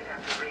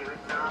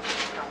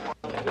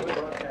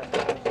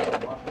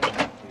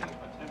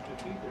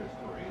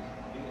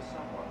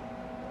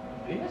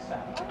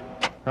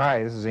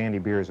 Hi, this is Andy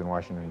Beers in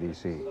Washington,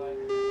 D.C.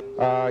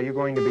 You're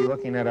going to be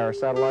looking at our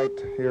satellite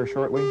here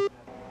shortly?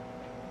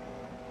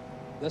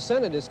 The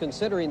Senate is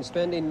considering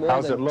spending more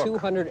How's than it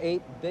look?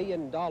 $208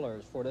 billion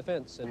for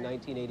defense in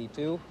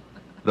 1982.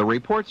 The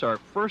reports are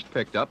first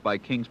picked up by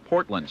King's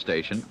Portland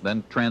station,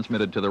 then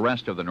transmitted to the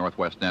rest of the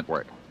Northwest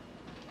network.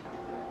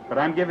 But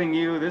I'm giving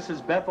you, this is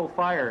Bethel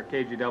Fire,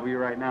 KGW,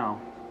 right now.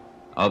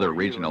 Other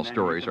regional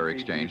stories are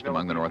exchanged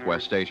among the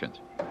Northwest stations.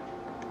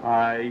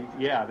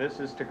 Yeah, this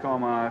is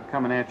Tacoma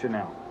coming at you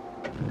now.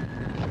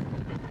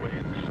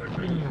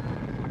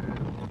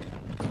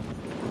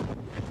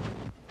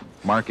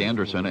 Mark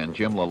Anderson and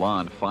Jim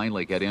Lalonde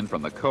finally get in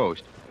from the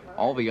coast.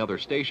 All the other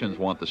stations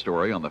want the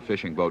story on the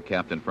fishing boat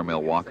captain from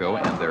Ilwaco,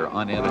 and their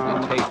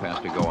unedited tape has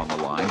to go on the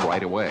line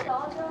right away.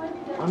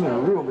 I'm in a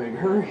real big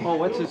hurry. Oh,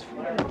 what's this? Is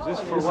this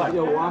for This what? is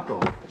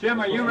Ilwaco. Jim,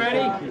 are you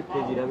ready?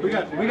 We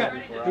got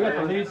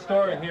the lead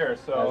story here,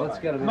 so Let's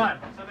get it come in. on.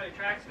 Somebody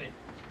tracks me.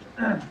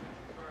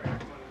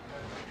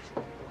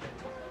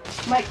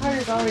 Mike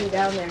Carter's already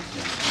down there.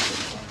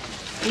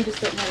 I'm just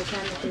getting out of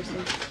camera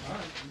person.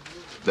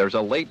 There's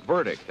a late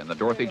verdict in the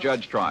Dorothy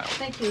Judge trial.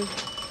 Thank you.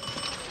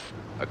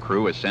 A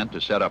crew is sent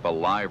to set up a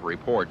live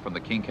report from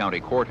the King County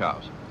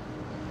Courthouse.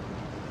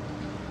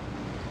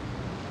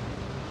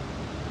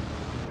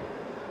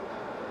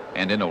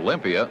 And in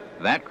Olympia,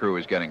 that crew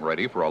is getting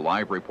ready for a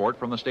live report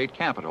from the state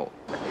capitol.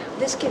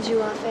 This gives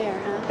you off air,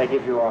 huh? That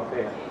gives you off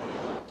air.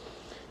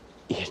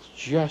 It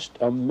just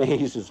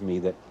amazes me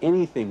that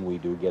anything we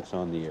do gets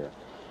on the air.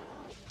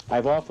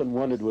 I've often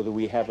wondered whether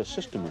we have a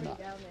system or not.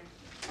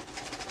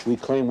 We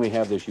claim we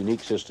have this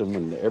unique system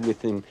and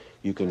everything,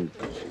 you can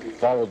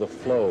follow the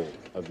flow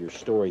of your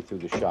story through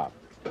the shop.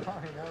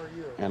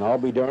 And I'll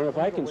be darned if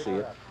I can see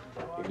it.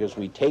 Because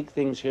we take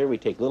things here, we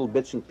take little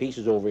bits and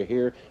pieces over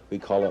here, we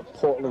call it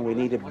Portland, we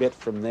need a bit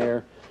from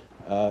there.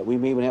 We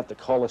may even have to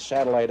call a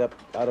satellite up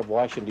out of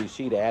Washington,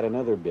 D.C. to add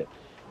another bit.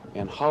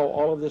 And how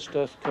all of this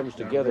stuff comes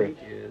together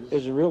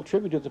is a real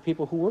tribute to the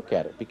people who work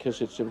at it,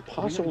 because it's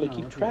impossible to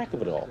keep track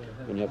of it all,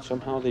 and yet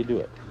somehow they do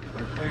it.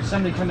 There's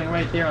somebody coming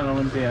right there on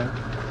Olympia.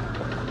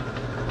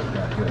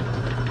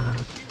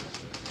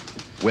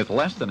 With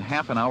less than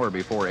half an hour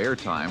before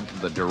airtime,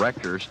 the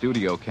director,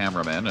 studio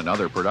cameramen, and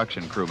other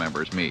production crew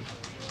members meet.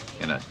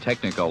 In a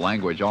technical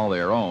language all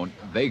their own,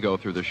 they go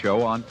through the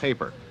show on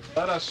paper.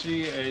 Let us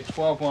see a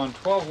 12-1,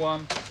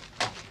 12-1,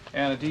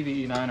 and a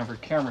DVE-9 over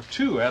camera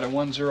 2 at a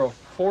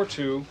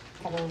 1042.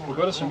 We'll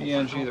go to some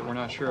ENG that we're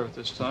not sure of at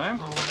this time.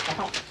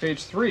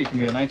 Page 3 can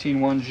be a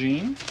 19-1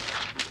 Gene.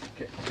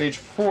 Okay. Page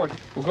 4,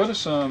 we'll go to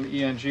some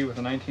ENG with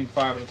a 19-5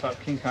 at the top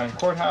King County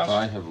Courthouse.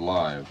 I have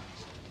live.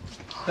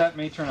 That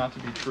may turn out to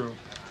be true.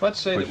 Let's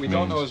say that we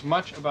don't know as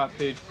much about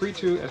page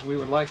 3-2 as we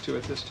would like to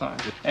at this time.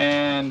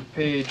 And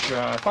page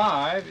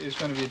 5 is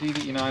going to be a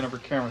DVE-9 over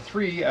camera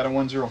 3 at a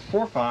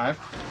 1045.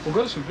 We'll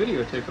go to some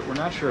videotape that we're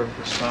not sure of at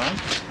this time.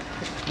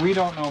 We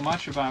don't know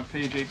much about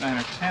page 8, 9,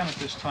 or 10 at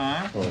this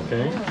time.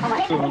 Okay.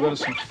 So we'll go to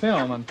some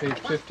film on page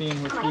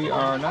 15, which we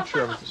are not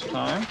sure of at this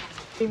time.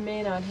 We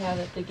may not have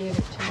it. They gave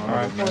it to me. All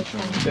right.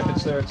 If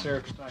it's there, it's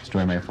there.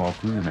 Story may fall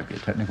through. There might be a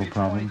technical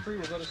problem.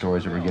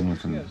 Stories that we're getting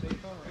from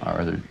our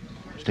other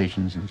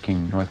stations in the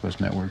King Northwest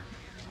Network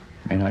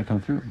may not come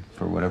through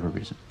for whatever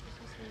reason.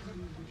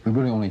 We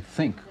really only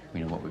think we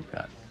know what we've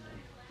got.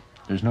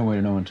 There's no way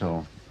to know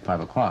until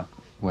 5 o'clock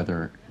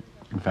whether,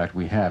 in fact,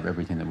 we have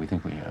everything that we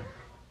think we have.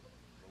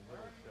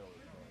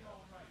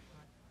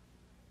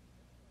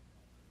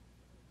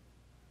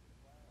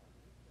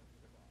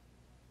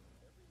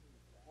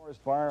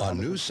 On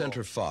News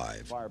Center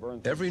 5,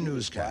 every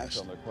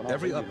newscast,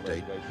 every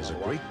update has a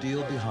great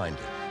deal behind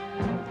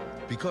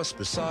it. Because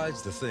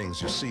besides the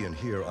things you see and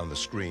hear on the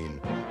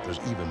screen, there's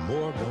even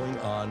more going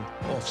on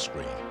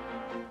off-screen.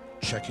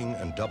 Checking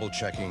and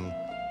double-checking,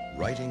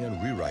 writing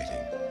and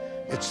rewriting.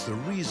 It's the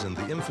reason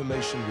the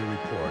information we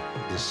report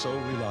is so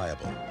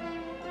reliable.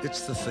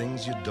 It's the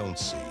things you don't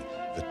see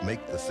that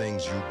make the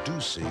things you do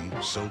see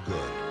so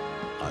good.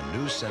 On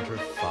News Center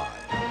 5.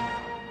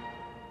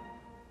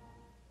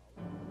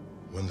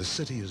 When the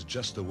city is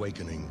just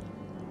awakening,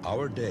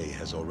 our day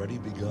has already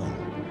begun.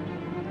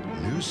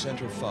 News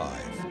Center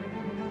 5.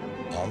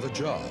 On the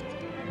job,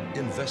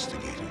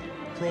 investigating,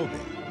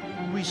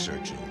 probing,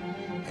 researching,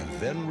 and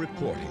then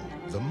reporting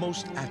the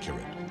most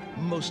accurate,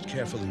 most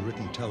carefully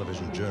written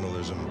television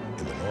journalism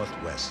in the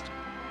Northwest.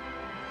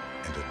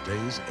 And at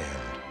day's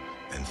end,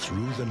 and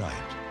through the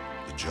night,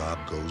 the job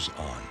goes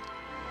on.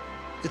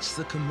 It's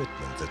the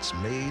commitment that's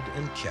made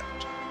and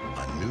kept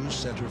on News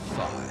Center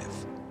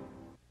 5.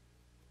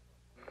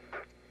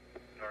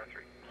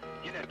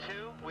 Unit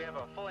 2, we have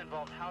a full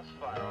involved house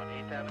fire on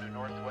 8th Avenue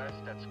Northwest.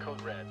 That's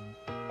code red.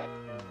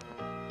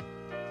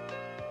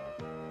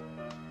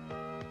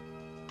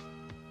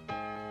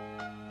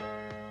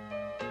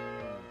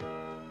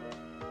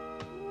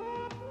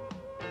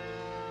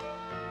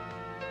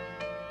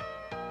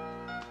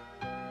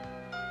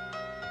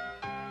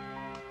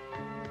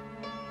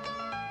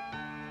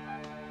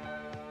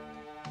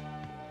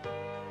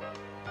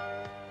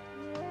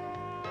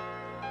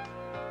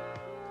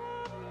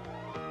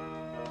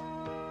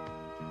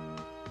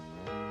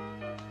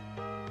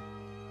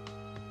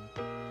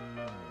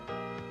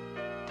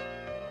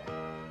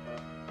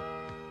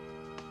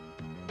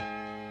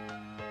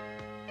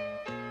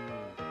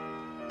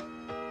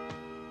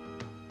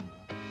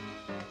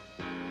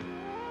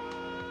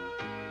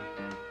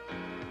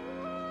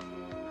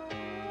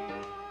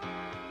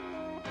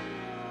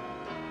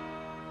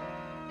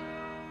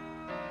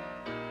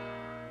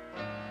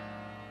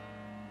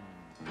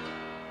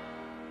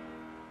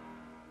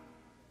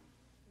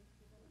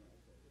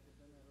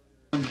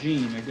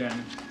 Gene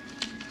again.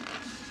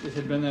 It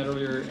had been that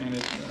earlier and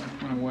it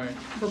went away.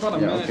 We're about a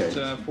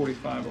minute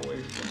 45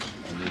 away.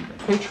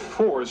 Page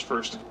 4 is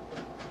first.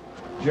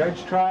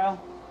 Judge trial?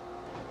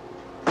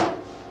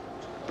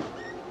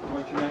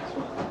 What's your next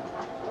one?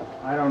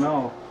 I don't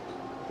know,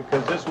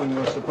 because this one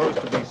was supposed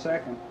to be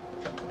second.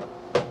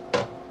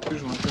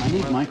 I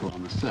need Michael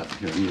on the set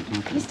here.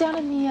 He's down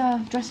in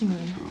the dressing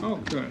room. Oh,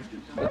 good.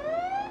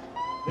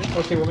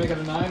 Okay, we'll make it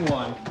a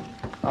 9-1.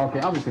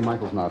 Okay, obviously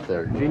Michael's not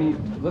there. Jeannie,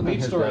 look at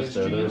his desk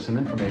there. There's some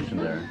information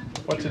there.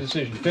 What's the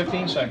decision?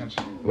 15 seconds.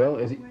 Well,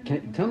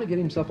 tell him to get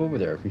himself over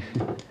there.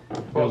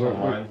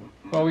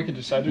 Well, we can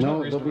decide. There's no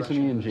reason there'll be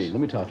some E&G. Let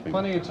me talk to him.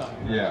 Plenty of time.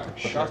 Yeah.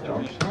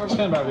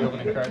 Stand by the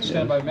opening card.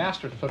 Stand by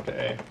master to flip to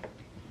A.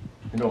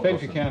 Fade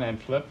if you can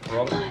and flip.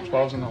 Roll it.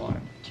 12's in the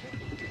line.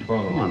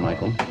 Come on,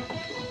 Michael.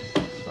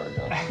 Sorry,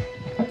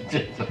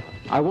 guys.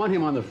 I want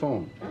him on the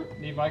phone.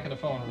 Need Mike on the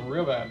phone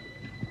real bad.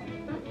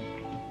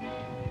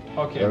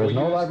 Okay, there is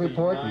no live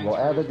report, and we'll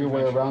add your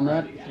way around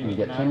that. You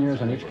get 10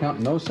 years on each count.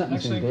 No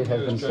sentencing date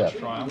has been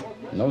set.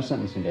 No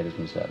sentencing date has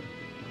been set.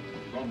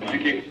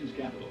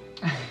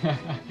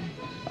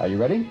 Are you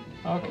ready?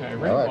 Okay,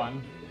 ready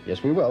one.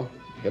 Yes, we will.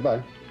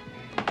 Goodbye.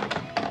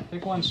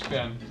 Take one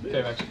spin.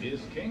 KVX.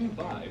 Is King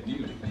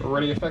 5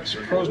 ready effects.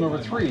 Frozen over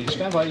 3.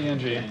 Stand by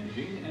ENG.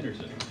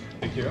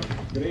 Thank you.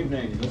 Good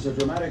evening. There's a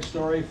dramatic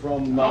story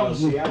from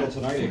Seattle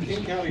tonight. A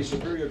King County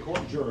Superior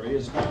Court jury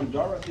has found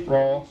Dorothy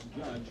judge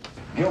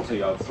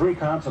guilty of 3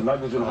 counts of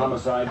negligent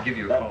homicide.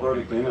 That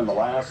verdict in the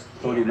last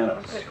 30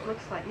 minutes. It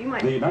looks like you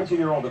might. The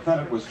 19-year-old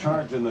defendant was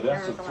charged in the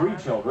deaths of 3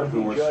 children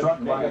who were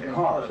struck by a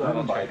car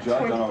driven by a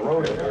judge on a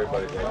road.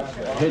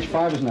 Page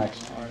 5 is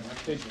next. All right,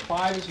 page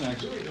 5 is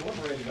next.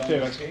 Okay,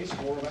 let's, I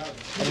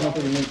don't know if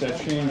we can make that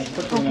change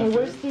quickly Okay, enough.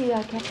 where's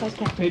the capsized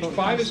captain? Page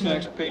 5 is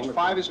next. Page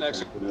 5 is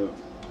next.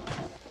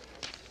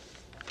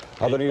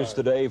 Other news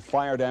today,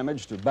 fire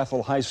damage to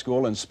Bethel High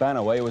School in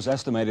Spanaway was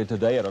estimated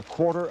today at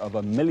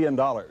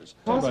 $250,000.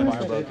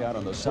 Fire broke out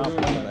on the south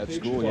end of that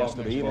school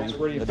yesterday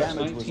evening. The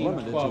damage was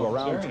limited to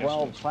around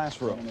 12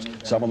 classrooms.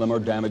 Some of them are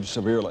damaged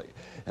severely.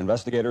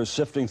 Investigators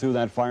sifting through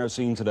that fire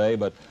scene today,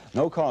 but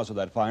no cause of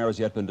that fire has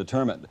yet been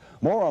determined.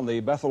 More on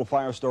the Bethel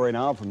fire story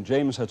now from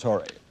James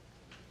Hattori.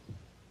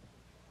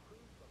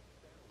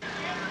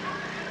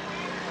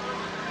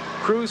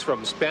 Crews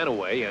from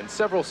Spanaway and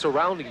several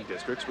surrounding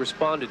districts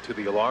responded to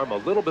the alarm a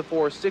little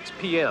before 6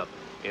 p.m.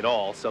 In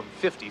all, some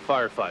 50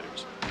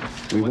 firefighters.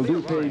 We will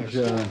do page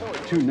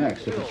 2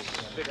 next, if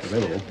it's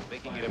available.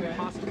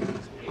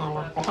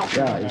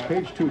 Yeah, is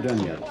page 2 done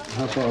yet?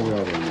 How far are we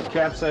over on that?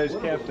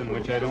 Capsized captain,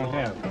 which I don't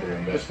have.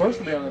 It's supposed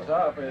to be on the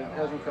top. It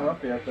hasn't come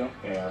up yet, though.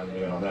 And,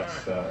 you know,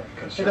 that's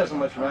It doesn't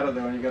much matter,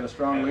 though, when you got a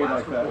strong lead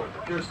like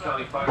that. Pierce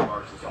County Fire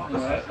Marshal's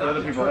office.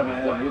 Other people haven't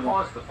had it either.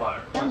 Caused the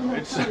fire.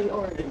 That's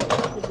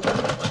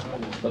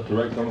the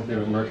right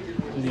company, Mark.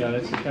 Yeah,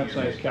 that's the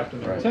capsized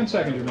captain. 10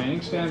 seconds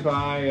remaining. Stand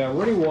by.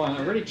 Ready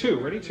 1. Ready 2.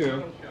 Ready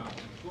 2.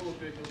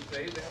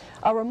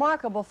 A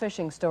remarkable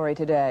fishing story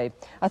today.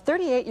 A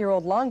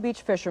 38-year-old Long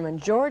Beach fisherman,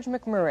 George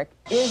McMurrick,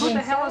 is in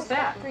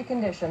satisfactory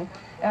condition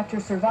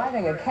after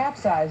surviving a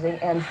capsizing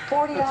and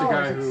 40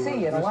 hours at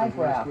sea in a life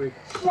raft.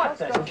 What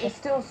the? Is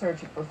still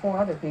searching for 4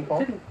 other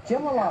people.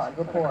 Jim Lalonde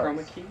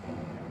reports.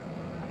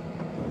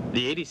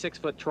 The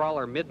 86-foot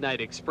trawler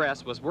Midnight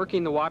Express was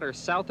working the water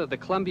south of the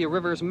Columbia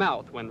River's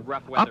mouth when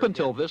rough weather... Up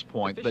until this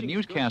point, the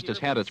newscast has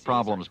had its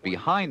problems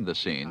behind the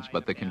scenes,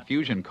 but the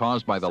confusion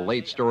caused by the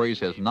late stories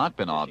has not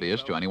been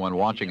obvious to anyone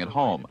watching at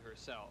home.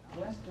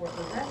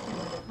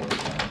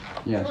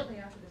 Yes.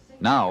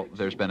 Now,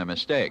 there's been a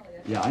mistake.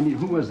 Yeah,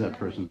 who was that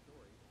person?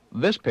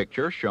 This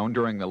picture, shown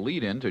during the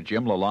lead-in to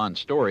Jim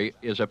Lalonde's story,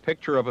 is a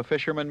picture of a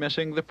fisherman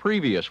missing the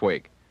previous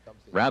week,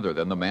 rather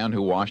than the man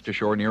who washed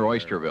ashore near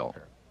Oysterville.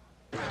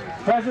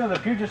 President of the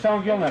Puget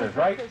Sound Gill Netters,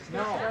 right?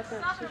 No.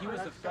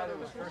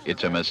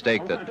 It's a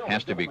mistake that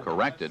has to be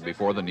corrected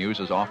before the news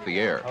is off the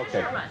air.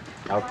 Okay.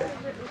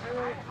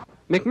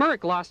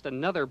 McMurrick lost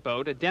another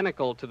boat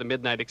identical to the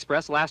Midnight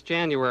Express last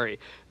January.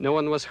 No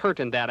one was hurt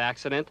in that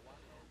accident.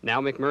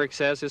 Now McMurrick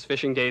says his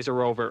fishing days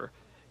are over.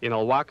 In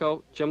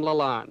Ilwaco, Jim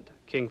Lalonde,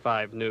 King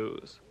 5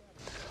 News.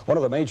 One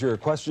of the major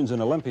questions in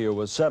Olympia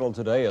was settled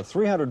today. A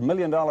 $300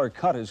 million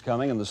cut is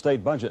coming in the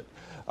state budget.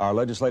 Our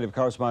legislative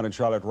correspondent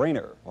Charlotte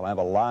Rayner will have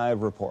a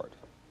live report.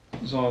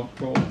 So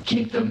we'll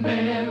keep the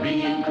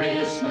merry and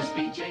Christmas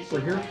speeches. We're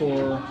here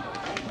for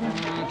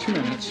 2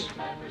 minutes,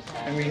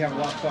 and we have a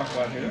lot to talk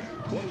about here.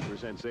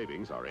 1%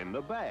 savings are in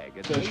the bag.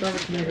 So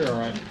Charlotte, can you hear all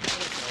right?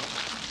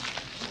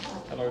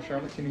 Hello,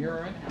 Charlotte, can you hear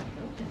all right?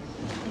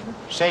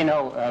 Say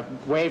no,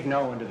 wave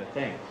no into the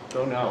thing.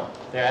 Go no.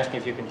 They're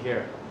asking if you can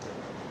hear.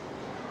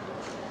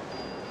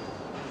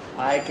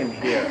 I can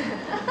hear.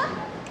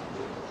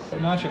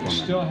 Nacha, we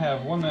still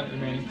have 1 minute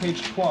remaining.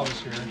 Page 12 is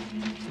here.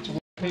 It's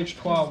page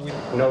 12.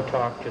 No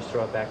talk, just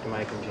throw it back to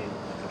Mike and Gene.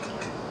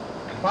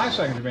 5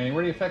 seconds remaining.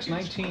 Ready effects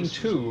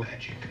 19-2.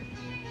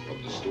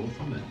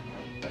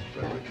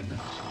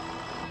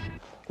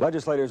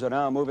 Legislators are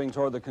now moving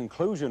toward the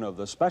conclusion of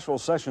the special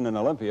session in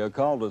Olympia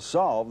called to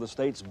solve the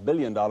state's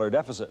billion-dollar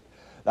deficit.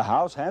 The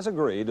House has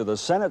agreed to the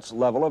Senate's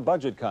level of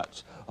budget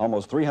cuts,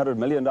 almost $300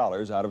 million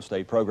out of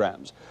state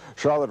programs.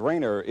 Charlotte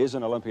Rayner is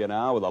in Olympia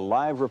now with a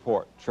live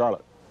report.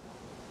 Charlotte.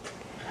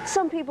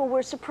 Some people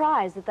were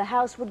surprised that the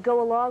House would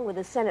go along with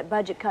the Senate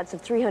budget cuts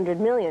of $300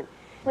 million.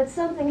 But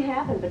something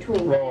happened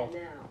between then and now.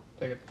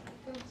 Take it.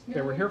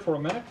 Okay, we're here for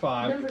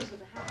 1:05.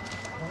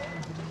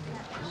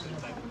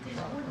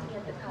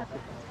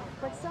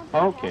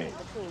 Okay.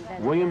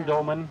 William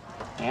Dolman,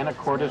 Anna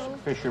Cordes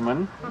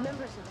fisherman,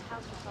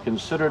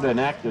 considered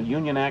a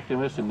union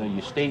activist in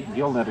the State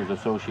Gill Netters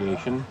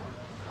Association.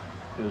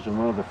 He was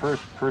one of the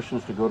first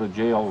persons to go to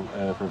jail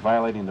for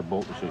violating the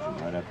Bolt decision,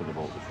 right after the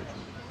Bolt decision.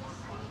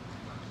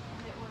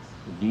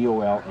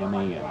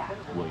 D-O-L-M-A-N,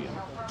 William.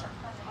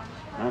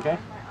 Okay?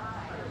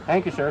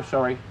 Thank you, sir.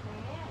 Sorry.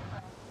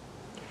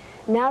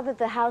 Now that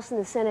the House and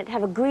the Senate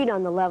have agreed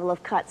on the level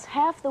of cuts,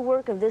 half the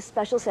work of this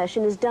special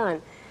session is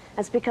done.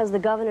 That's because the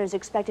governor is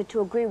expected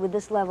to agree with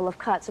this level of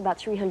cuts, about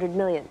 $300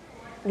 million.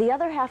 The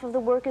other half of the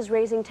work is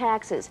raising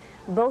taxes.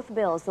 Both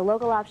bills, the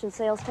local option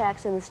sales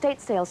tax and the state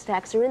sales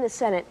tax, are in the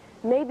Senate,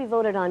 may be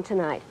voted on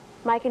tonight.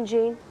 Mike and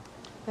Jean?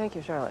 Thank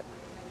you, Charlotte.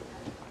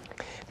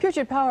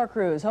 Puget Power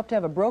crews hope to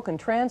have a broken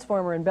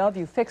transformer in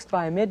Bellevue fixed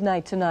by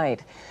midnight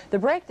tonight. The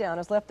breakdown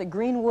has left the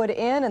Greenwood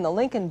Inn and the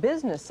Lincoln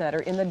Business Center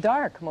in the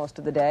dark most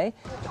of the day.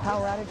 The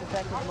power outage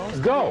affected most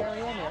of the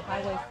area near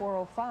Highway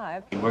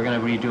 405. We're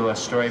going to redo a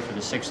story for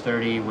the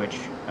 6:30, which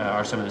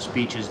are some of the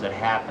speeches that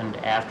happened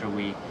after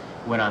we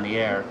went on the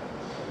air.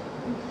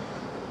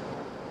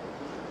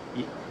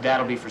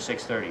 That'll be for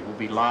 6:30. We'll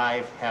be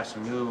live, have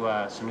some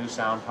new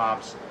sound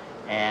pops,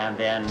 and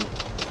then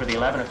for the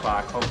 11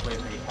 o'clock, hopefully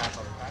they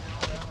tackle.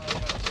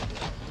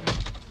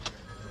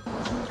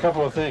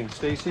 Couple of things,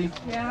 Stacy.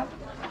 Yeah.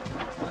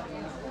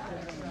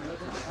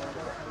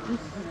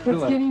 It's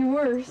getting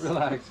worse.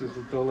 Relax,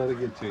 don't let it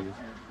get to you.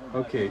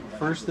 Okay,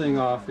 first thing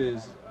off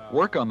is...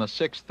 Work on the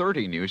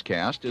 6:30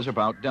 newscast is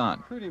about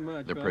done.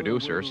 The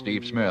producer,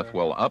 Steve Smith,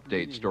 will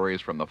update stories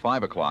from the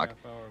 5 o'clock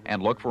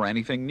and look for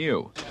anything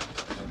new.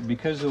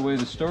 Because of the way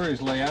the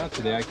stories lay out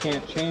today, I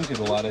can't change it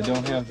a lot. I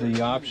don't have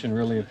the option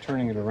really of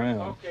turning it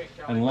around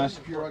unless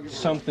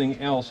something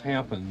else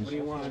happens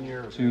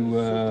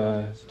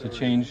to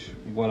change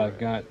what I've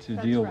got to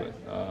deal with.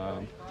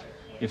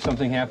 If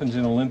something happens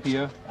in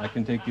Olympia, I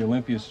can take the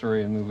Olympia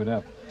story and move it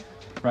up.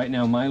 Right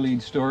now, my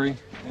lead story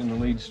and the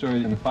lead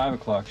story in the 5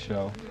 o'clock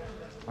show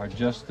are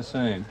just the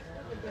same.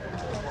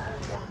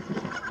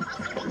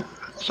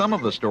 Some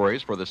of the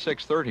stories for the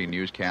 6:30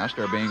 newscast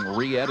are being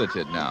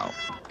re-edited now,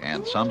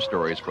 and some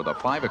stories for the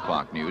 5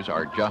 o'clock news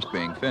are just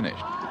being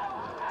finished.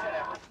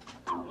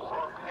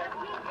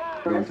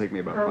 It'll take me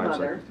about 5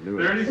 seconds to do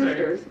it. 30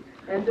 sisters,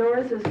 and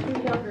Doris's 2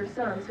 younger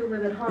sons who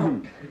live at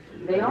home.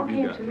 They all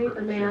came to meet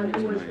the man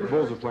who was the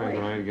Bulls are playing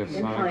tonight against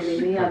in Sonic's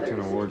finding the Top others. 10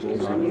 awards.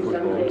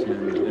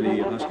 Any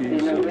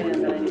Huskies?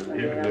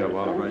 Yeah, a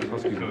lot of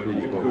Huskies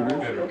and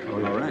Cougars.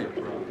 All right.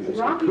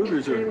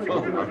 Cougars are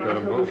fun. I've got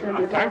them both.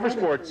 Time for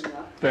sports.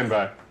 Stand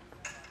by.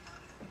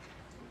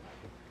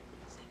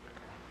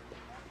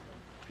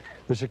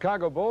 The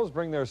Chicago Bulls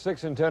bring their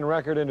 6-10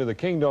 record into the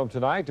Kingdome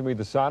tonight to meet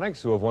the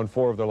Sonics, who have won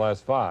 4 of their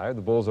last 5.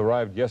 The Bulls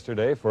arrived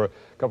yesterday for a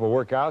couple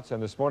of workouts,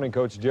 and this morning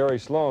Coach Jerry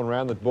Sloan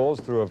ran the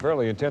Bulls through a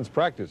fairly intense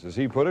practice. As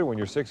he put it, when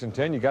you're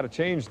 6-10, you got to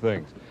change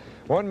things.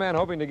 One man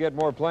hoping to get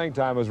more playing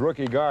time is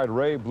rookie guard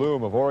Ray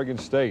Bloom of Oregon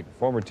State,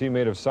 former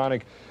teammate of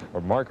Sonic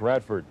Mark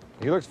Radford.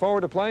 He looks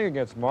forward to playing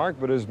against Mark,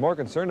 but is more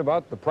concerned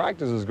about the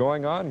practices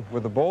going on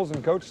with the Bulls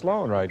and Coach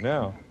Sloan right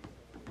now.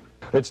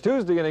 It's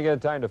Tuesday, and again,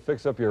 time to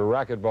fix up your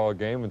racquetball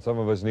game, and some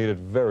of us need it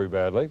very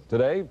badly.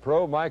 Today,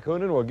 pro Mike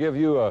Hoonan will give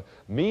you a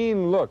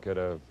mean look at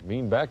a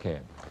mean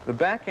backhand. The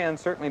backhand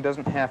certainly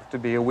doesn't have to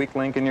be a weak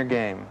link in your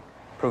game,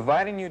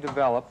 providing you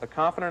develop a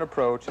confident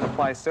approach and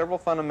apply several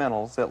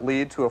fundamentals that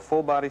lead to a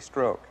full-body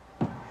stroke.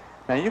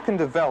 Now, you can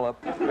develop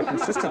a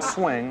consistent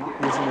swing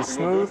using a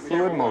smooth,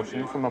 fluid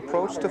motion from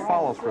approach to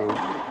follow-through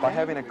by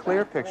having a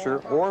clear picture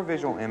or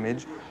visual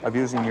image of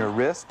using your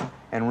wrist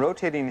and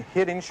rotating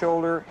hitting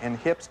shoulder and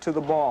hips to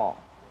the ball.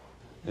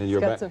 And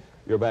your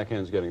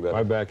backhand's getting better.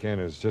 My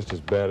backhand is just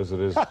as bad as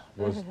it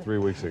was 3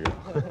 weeks ago.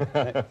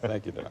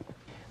 Thank you, Don.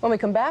 When we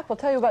come back, we'll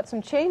tell you about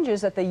some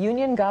changes at the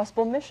Union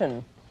Gospel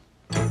Mission.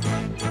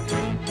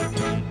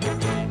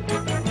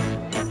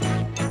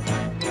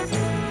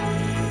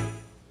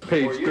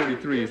 Page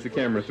 33 is the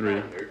camera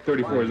 3.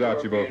 34 is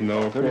out, you both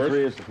know, of course.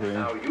 33 is the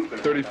 3.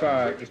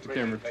 35 is the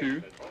camera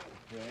 2.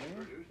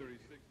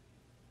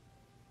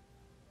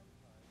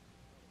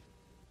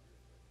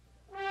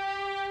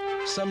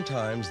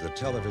 Sometimes the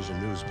television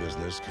news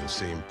business can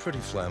seem pretty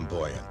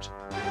flamboyant.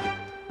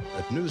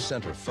 At News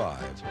Center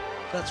 5,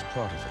 that's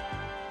part of it,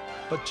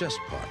 but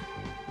just part.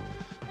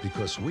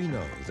 Because we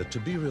know that to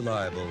be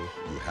reliable,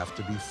 you have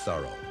to be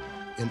thorough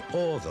in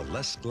all the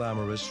less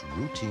glamorous,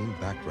 routine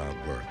background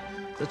work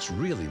that's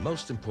really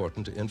most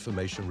important to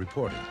information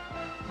reporting.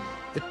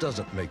 It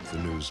doesn't make the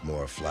news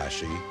more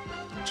flashy,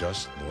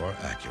 just more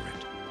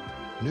accurate.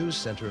 News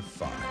Center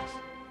 5.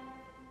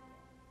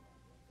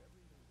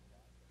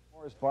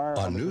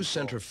 On News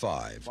Center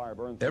 5,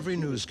 every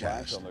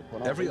newscast,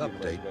 every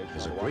update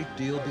has a great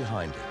deal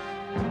behind it.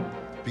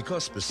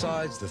 Because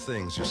besides the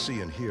things you see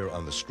and hear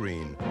on the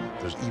screen,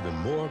 there's even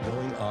more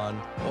going on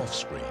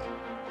off-screen.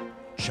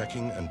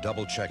 Checking and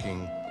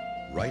double-checking,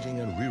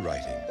 writing and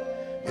rewriting.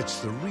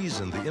 It's the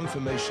reason the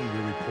information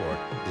we report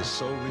is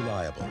so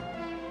reliable.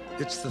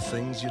 It's the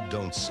things you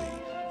don't see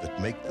that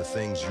make the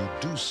things you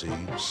do see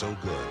so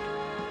good.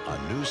 On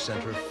News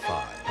Center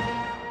 5.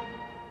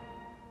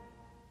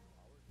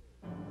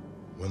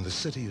 When the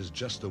city is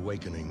just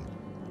awakening,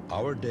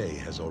 our day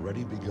has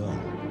already begun.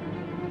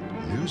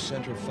 News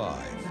Center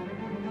 5.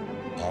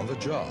 On the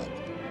job,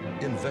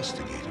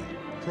 investigating,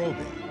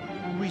 probing,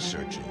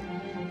 researching,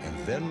 and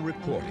then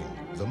reporting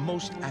the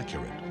most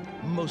accurate,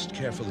 most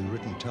carefully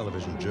written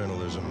television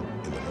journalism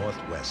in the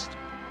Northwest.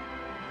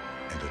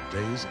 And at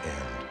day's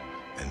end,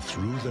 and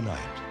through the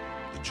night,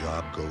 the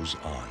job goes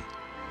on.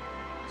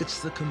 It's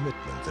the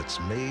commitment that's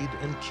made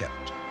and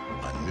kept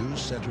on News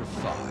Center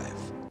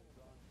 5.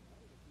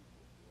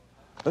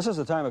 This is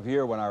the time of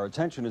year when our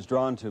attention is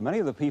drawn to many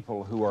of the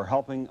people who are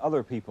helping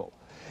other people.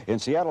 In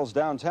Seattle's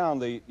downtown,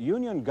 the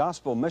Union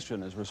Gospel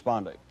Mission is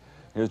responding.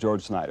 Here's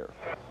George Snyder.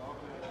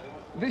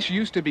 This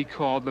used to be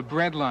called the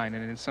bread line,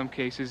 and in some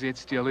cases it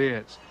still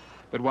is.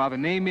 But while the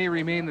name may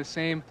remain the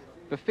same,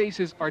 the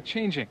faces are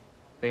changing.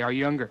 They are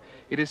younger.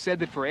 It is said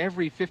that for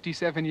every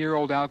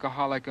 57-year-old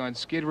alcoholic on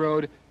Skid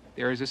Road,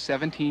 there is a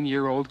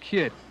 17-year-old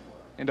kid,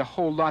 and a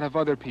whole lot of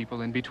other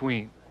people in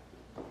between.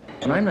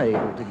 When I'm not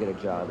able to get a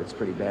job, it's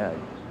pretty bad,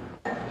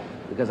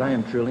 because I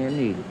am truly in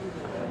need.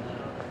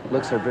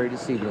 Looks are very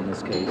deceiving in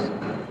this case.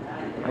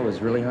 I was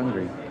really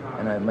hungry,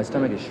 and my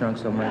stomach has shrunk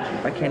so much,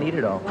 I can't eat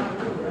it all.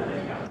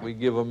 We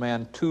give a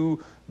man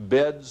 2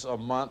 beds a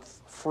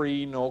month,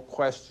 free, no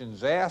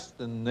questions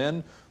asked, and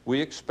then we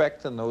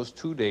expect in those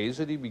 2 days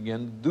that he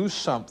begin to do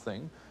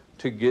something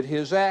to get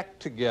his act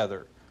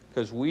together,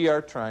 because we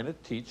are trying to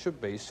teach a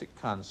basic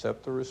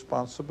concept of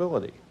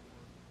responsibility.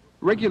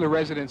 Regular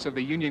residents of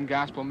the Union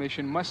Gospel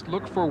Mission must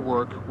look for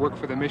work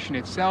for the mission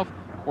itself,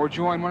 or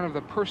join one of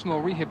the personal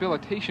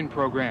rehabilitation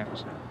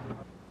programs.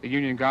 The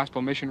Union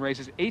Gospel Mission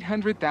raises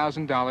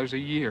 $800,000 a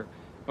year,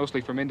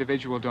 mostly from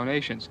individual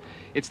donations.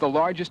 It's the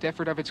largest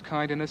effort of its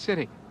kind in the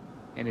city,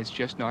 and it's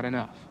just not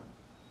enough.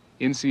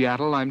 In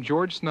Seattle, I'm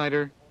George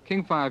Snyder,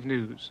 King 5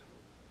 News.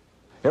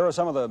 Here are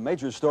some of the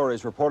major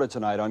stories reported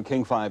tonight on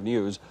King 5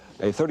 News.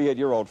 A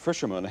 38-year-old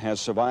fisherman has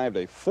survived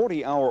a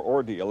 40-hour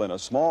ordeal in a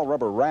small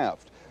rubber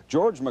raft.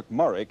 George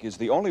McMurrick is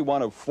the only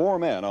one of 4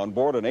 men on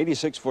board an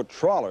 86-foot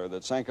trawler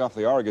that sank off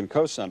the Oregon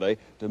coast Sunday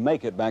to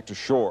make it back to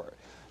shore.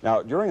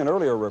 Now, during an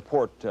earlier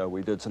report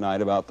we did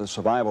tonight about the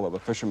survival of a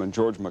fisherman,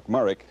 George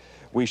McMurrick,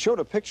 we showed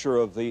a picture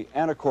of the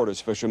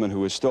Anacortes fisherman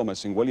who is still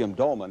missing, William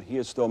Dolman. He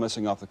is still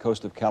missing off the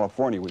coast of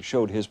California. We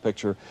showed his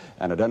picture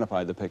and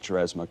identified the picture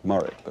as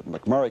McMurrick. But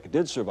McMurrick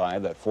did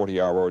survive that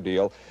 40-hour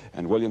ordeal,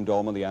 and William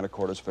Dolman, the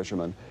Anacortes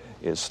fisherman,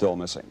 is still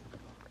missing.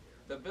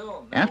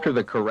 After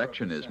the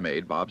correction is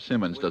made, Bob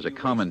Simmons does a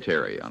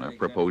commentary on a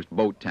proposed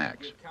boat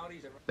tax.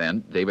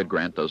 Then David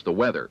Grant does the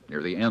weather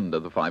near the end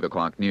of the 5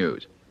 o'clock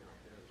news.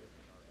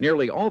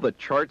 Nearly all the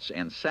charts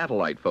and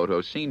satellite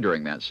photos seen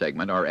during that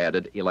segment are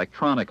added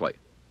electronically.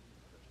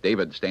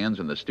 David stands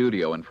in the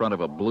studio in front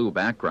of a blue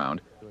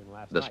background.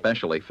 The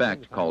special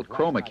effect, called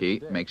chroma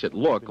key, makes it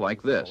look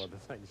like this.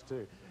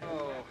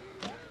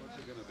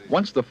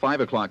 Once the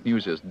 5 o'clock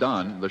news is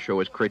done, the show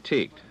is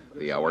critiqued,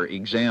 the hour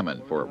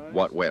examined for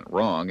what went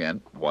wrong and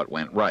what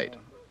went right.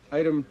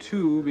 Item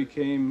 2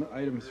 became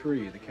item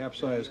 3, the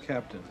capsized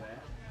captain.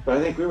 But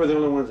I think we were the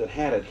only ones that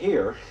had it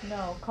here.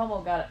 No,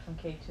 Como got it from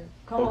K2.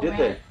 Oh, did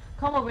they?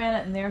 Como ran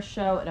it in their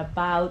show at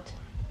about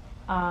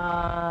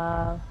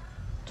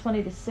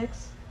 20 to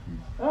 6.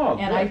 Oh,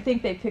 and I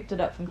think they picked it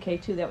up from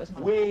K2. That was.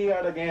 We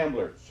are the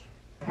gamblers.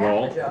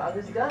 Half the job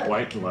is done.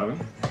 Flight 11,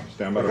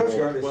 stand by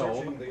to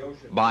 12.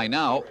 By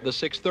now, the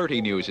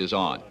 6:30 news is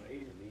on.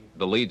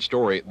 The lead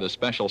story, the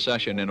special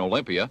session in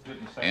Olympia,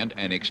 and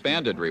an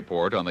expanded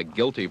report on the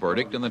guilty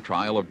verdict in the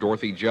trial of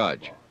Dorothy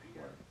Judge.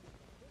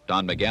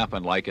 Don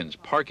McGaffin likens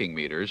parking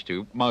meters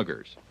to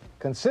muggers.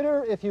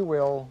 Consider, if you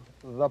will,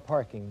 the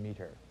parking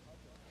meter.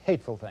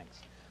 Hateful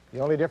things. The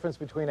only difference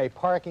between a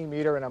parking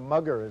meter and a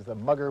mugger is the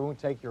mugger won't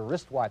take your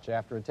wristwatch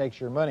after it takes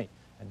your money.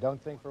 And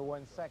don't think for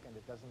 1 second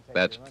it doesn't take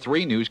That's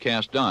 3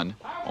 newscasts done,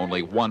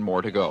 only 1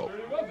 more to go.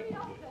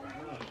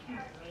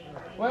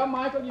 Well,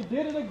 Michael, you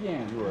did it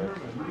again. You were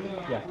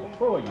just a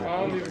fool.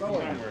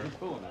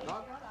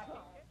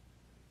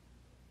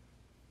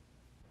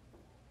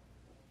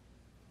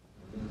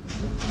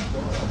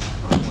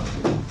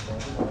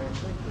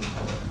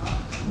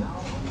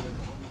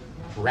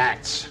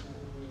 Rats.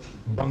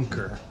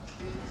 Bunker.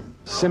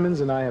 Simmons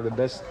and I have the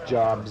best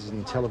jobs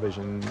in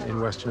television in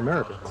Western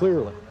America,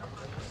 clearly.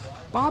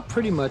 Bob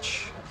pretty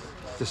much,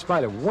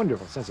 despite a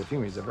wonderful sense of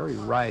humor, he's a very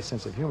wry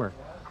sense of humor,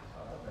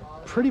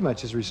 pretty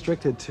much is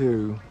restricted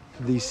to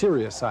the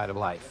serious side of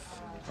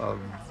life, of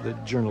the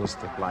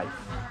journalistic life,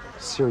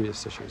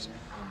 serious issues.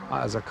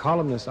 As a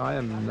columnist, I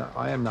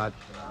am not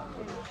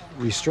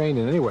restrained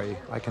in any way.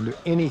 I can do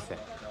anything.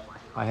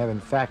 I have, in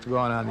fact,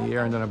 gone on the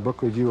air and done a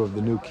book review of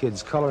the new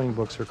kids' coloring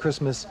books for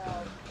Christmas.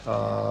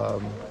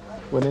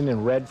 Went in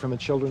and read from a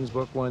children's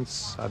book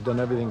once. I've done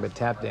everything but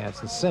tap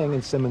dance and sing,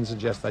 and Simmons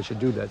suggests I should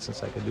do that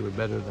since I could do it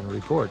better than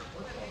report.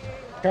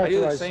 I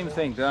do the same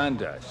thing Don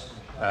does.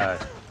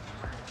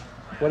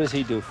 What does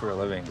he do for a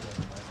living?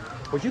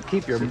 Would you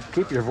keep your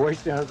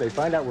voice down? If they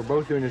find out we're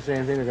both doing the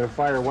same thing, they're going to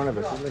fire one of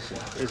us.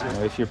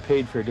 Listen, if you're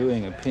paid for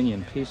doing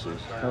opinion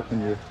pieces, how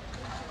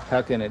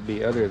can it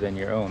be other than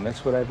your own?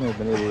 That's what I've never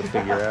been able to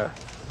figure out.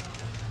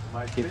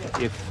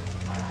 If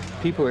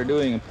people are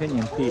doing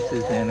opinion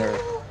pieces and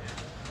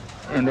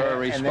are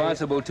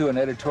responsible to an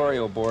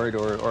editorial board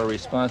or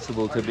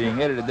responsible to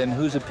being edited, then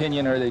whose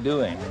opinion are they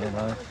doing? You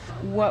know?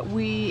 What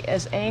we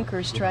as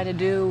anchors try to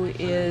do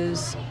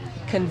is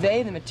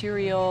convey the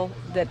material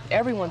that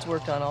everyone's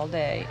worked on all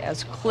day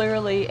as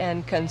clearly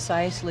and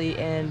concisely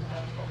and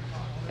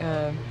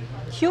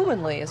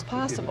humanly as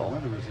possible.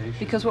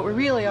 Because what we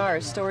really are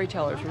is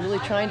storytellers. We're really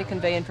trying to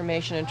convey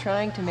information and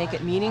trying to make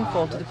it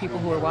meaningful to the people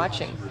who are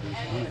watching.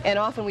 And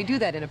often we do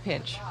that in a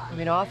pinch. I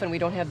mean, often we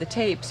don't have the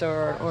tapes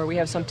or we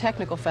have some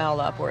technical foul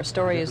up or a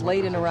story is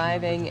late in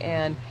arriving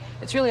and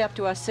It's really up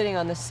to us sitting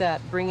on the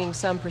set, bringing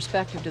some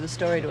perspective to the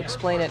story to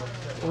explain it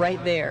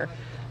right there,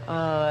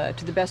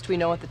 to the best we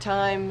know at the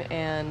time,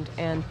 and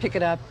pick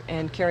it up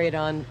and carry it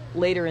on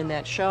later in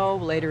that show,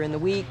 later in the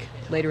week,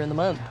 later in the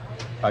month.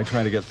 I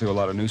try to get through a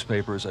lot of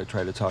newspapers. I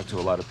try to talk to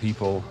a lot of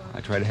people. I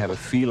try to have a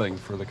feeling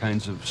for the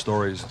kinds of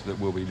stories that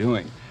we'll be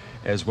doing,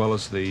 as well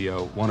as the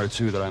one or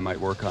two that I might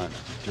work on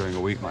during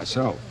a week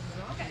myself.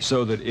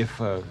 So that if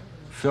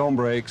film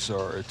breaks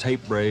or a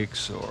tape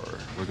breaks, or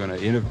we're going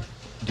to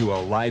do a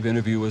live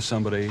interview with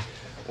somebody,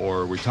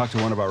 or we talk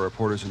to one of our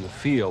reporters in the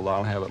field,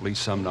 I'll have at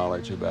least some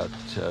knowledge about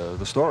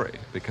the story,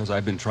 because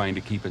I've been trying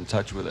to keep in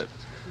touch with it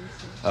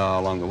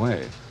along the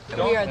way.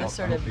 We are the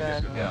sort of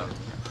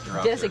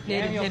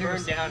designated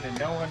hitters. Down and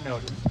no one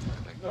noticed.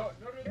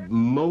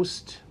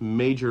 Most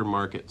major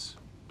markets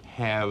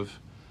have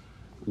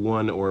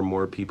one or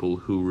more people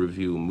who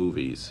review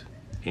movies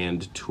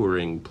and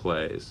touring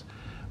plays.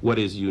 What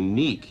is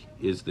unique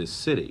is this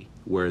city,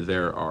 where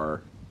there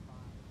are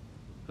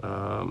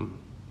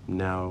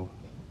now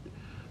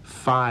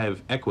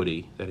 5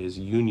 equity, that is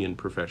union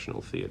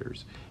professional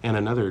theaters, and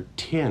another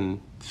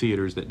 10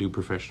 theaters that do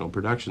professional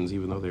productions,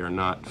 even though they are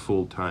not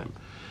full-time.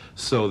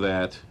 So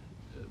that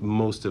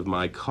most of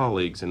my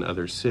colleagues in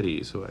other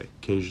cities who I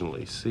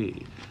occasionally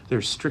see,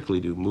 they strictly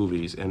do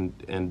movies, and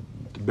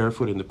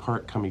Barefoot in the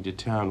Park coming to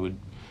town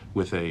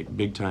with a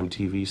big-time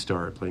TV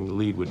star playing the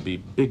lead would be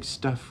big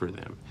stuff for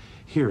them.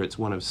 Here it's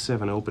one of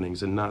 7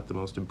 openings, and not the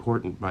most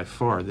important by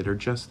far, that are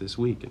just this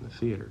week in the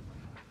theater.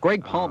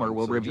 Greg Palmer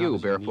will review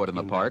Barefoot in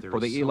the Park for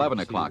the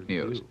 11 o'clock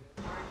news.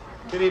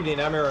 Good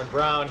evening, I'm Aaron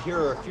Brown. Here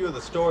are a few of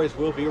the stories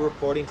we'll be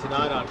reporting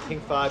tonight on King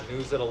 5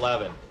 News at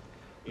 11.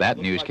 That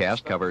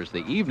newscast covers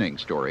the evening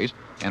stories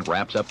and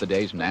wraps up the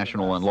day's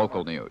national and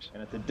local news.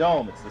 And at the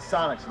Dome, it's the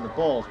Sonics and the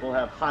Bulls. We'll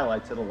have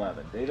highlights at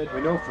 11. David?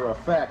 We know for a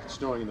fact it's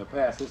snowing in the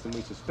passes, and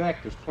we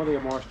suspect there's plenty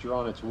of moisture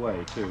on its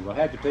way, too. We'll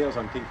have details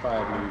on King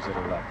 5 News at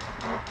 11.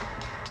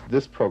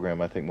 This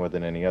program, I think, more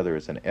than any other,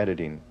 is an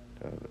editing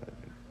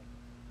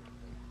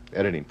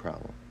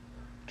problem.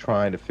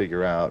 Trying to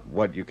figure out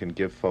what you can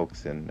give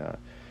folks in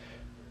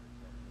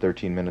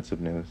 13 minutes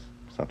of news,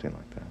 something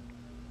like that.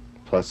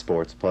 Plus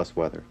sports, plus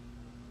weather.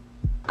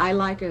 I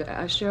like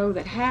a show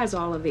that has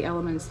all of the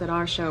elements that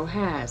our show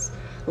has,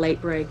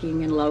 late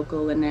breaking and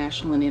local and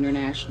national and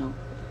international.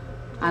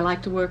 I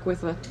like to work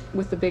with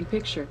the big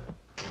picture.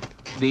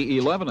 The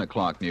 11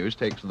 o'clock news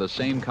takes the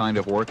same kind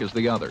of work as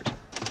the others.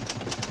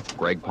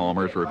 Greg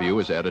Palmer's review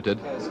is edited.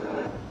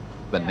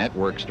 The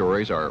network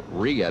stories are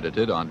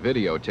re-edited on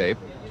videotape.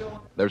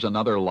 There's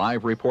another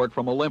live report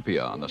from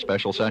Olympia on the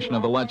special session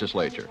of the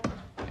legislature.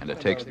 And it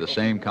takes the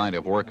same kind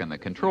of work in the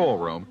control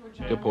room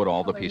to put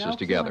all the pieces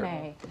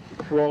together.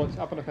 Roll it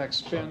up and effect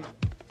spin.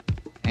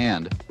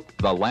 And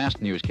the last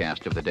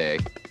newscast of the day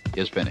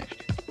is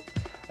finished.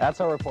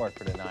 That's our report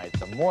for tonight.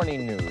 The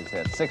morning news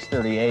at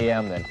 6:30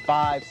 a.m., then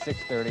 5,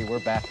 6:30. We're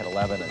back at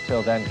 11.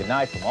 Until then, good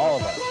night from all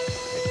of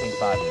us at King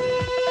 5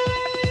 News.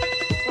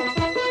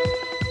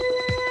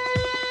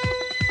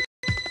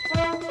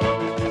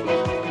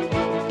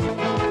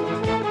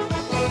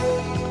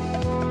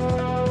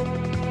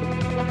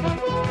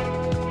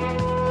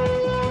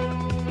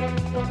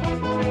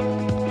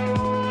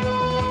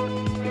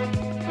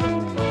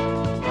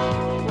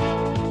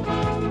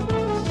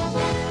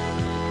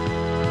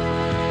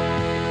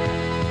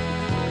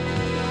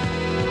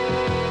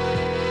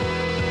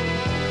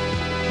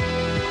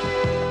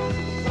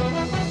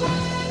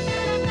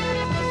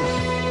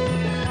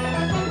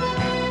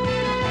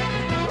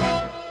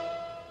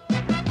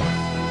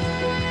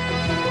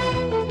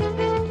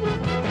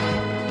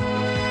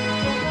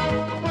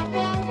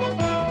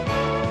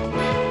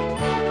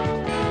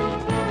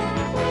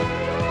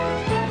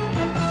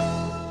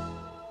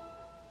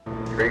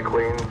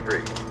 Queen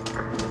 3.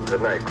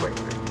 Good night, Queen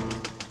 3.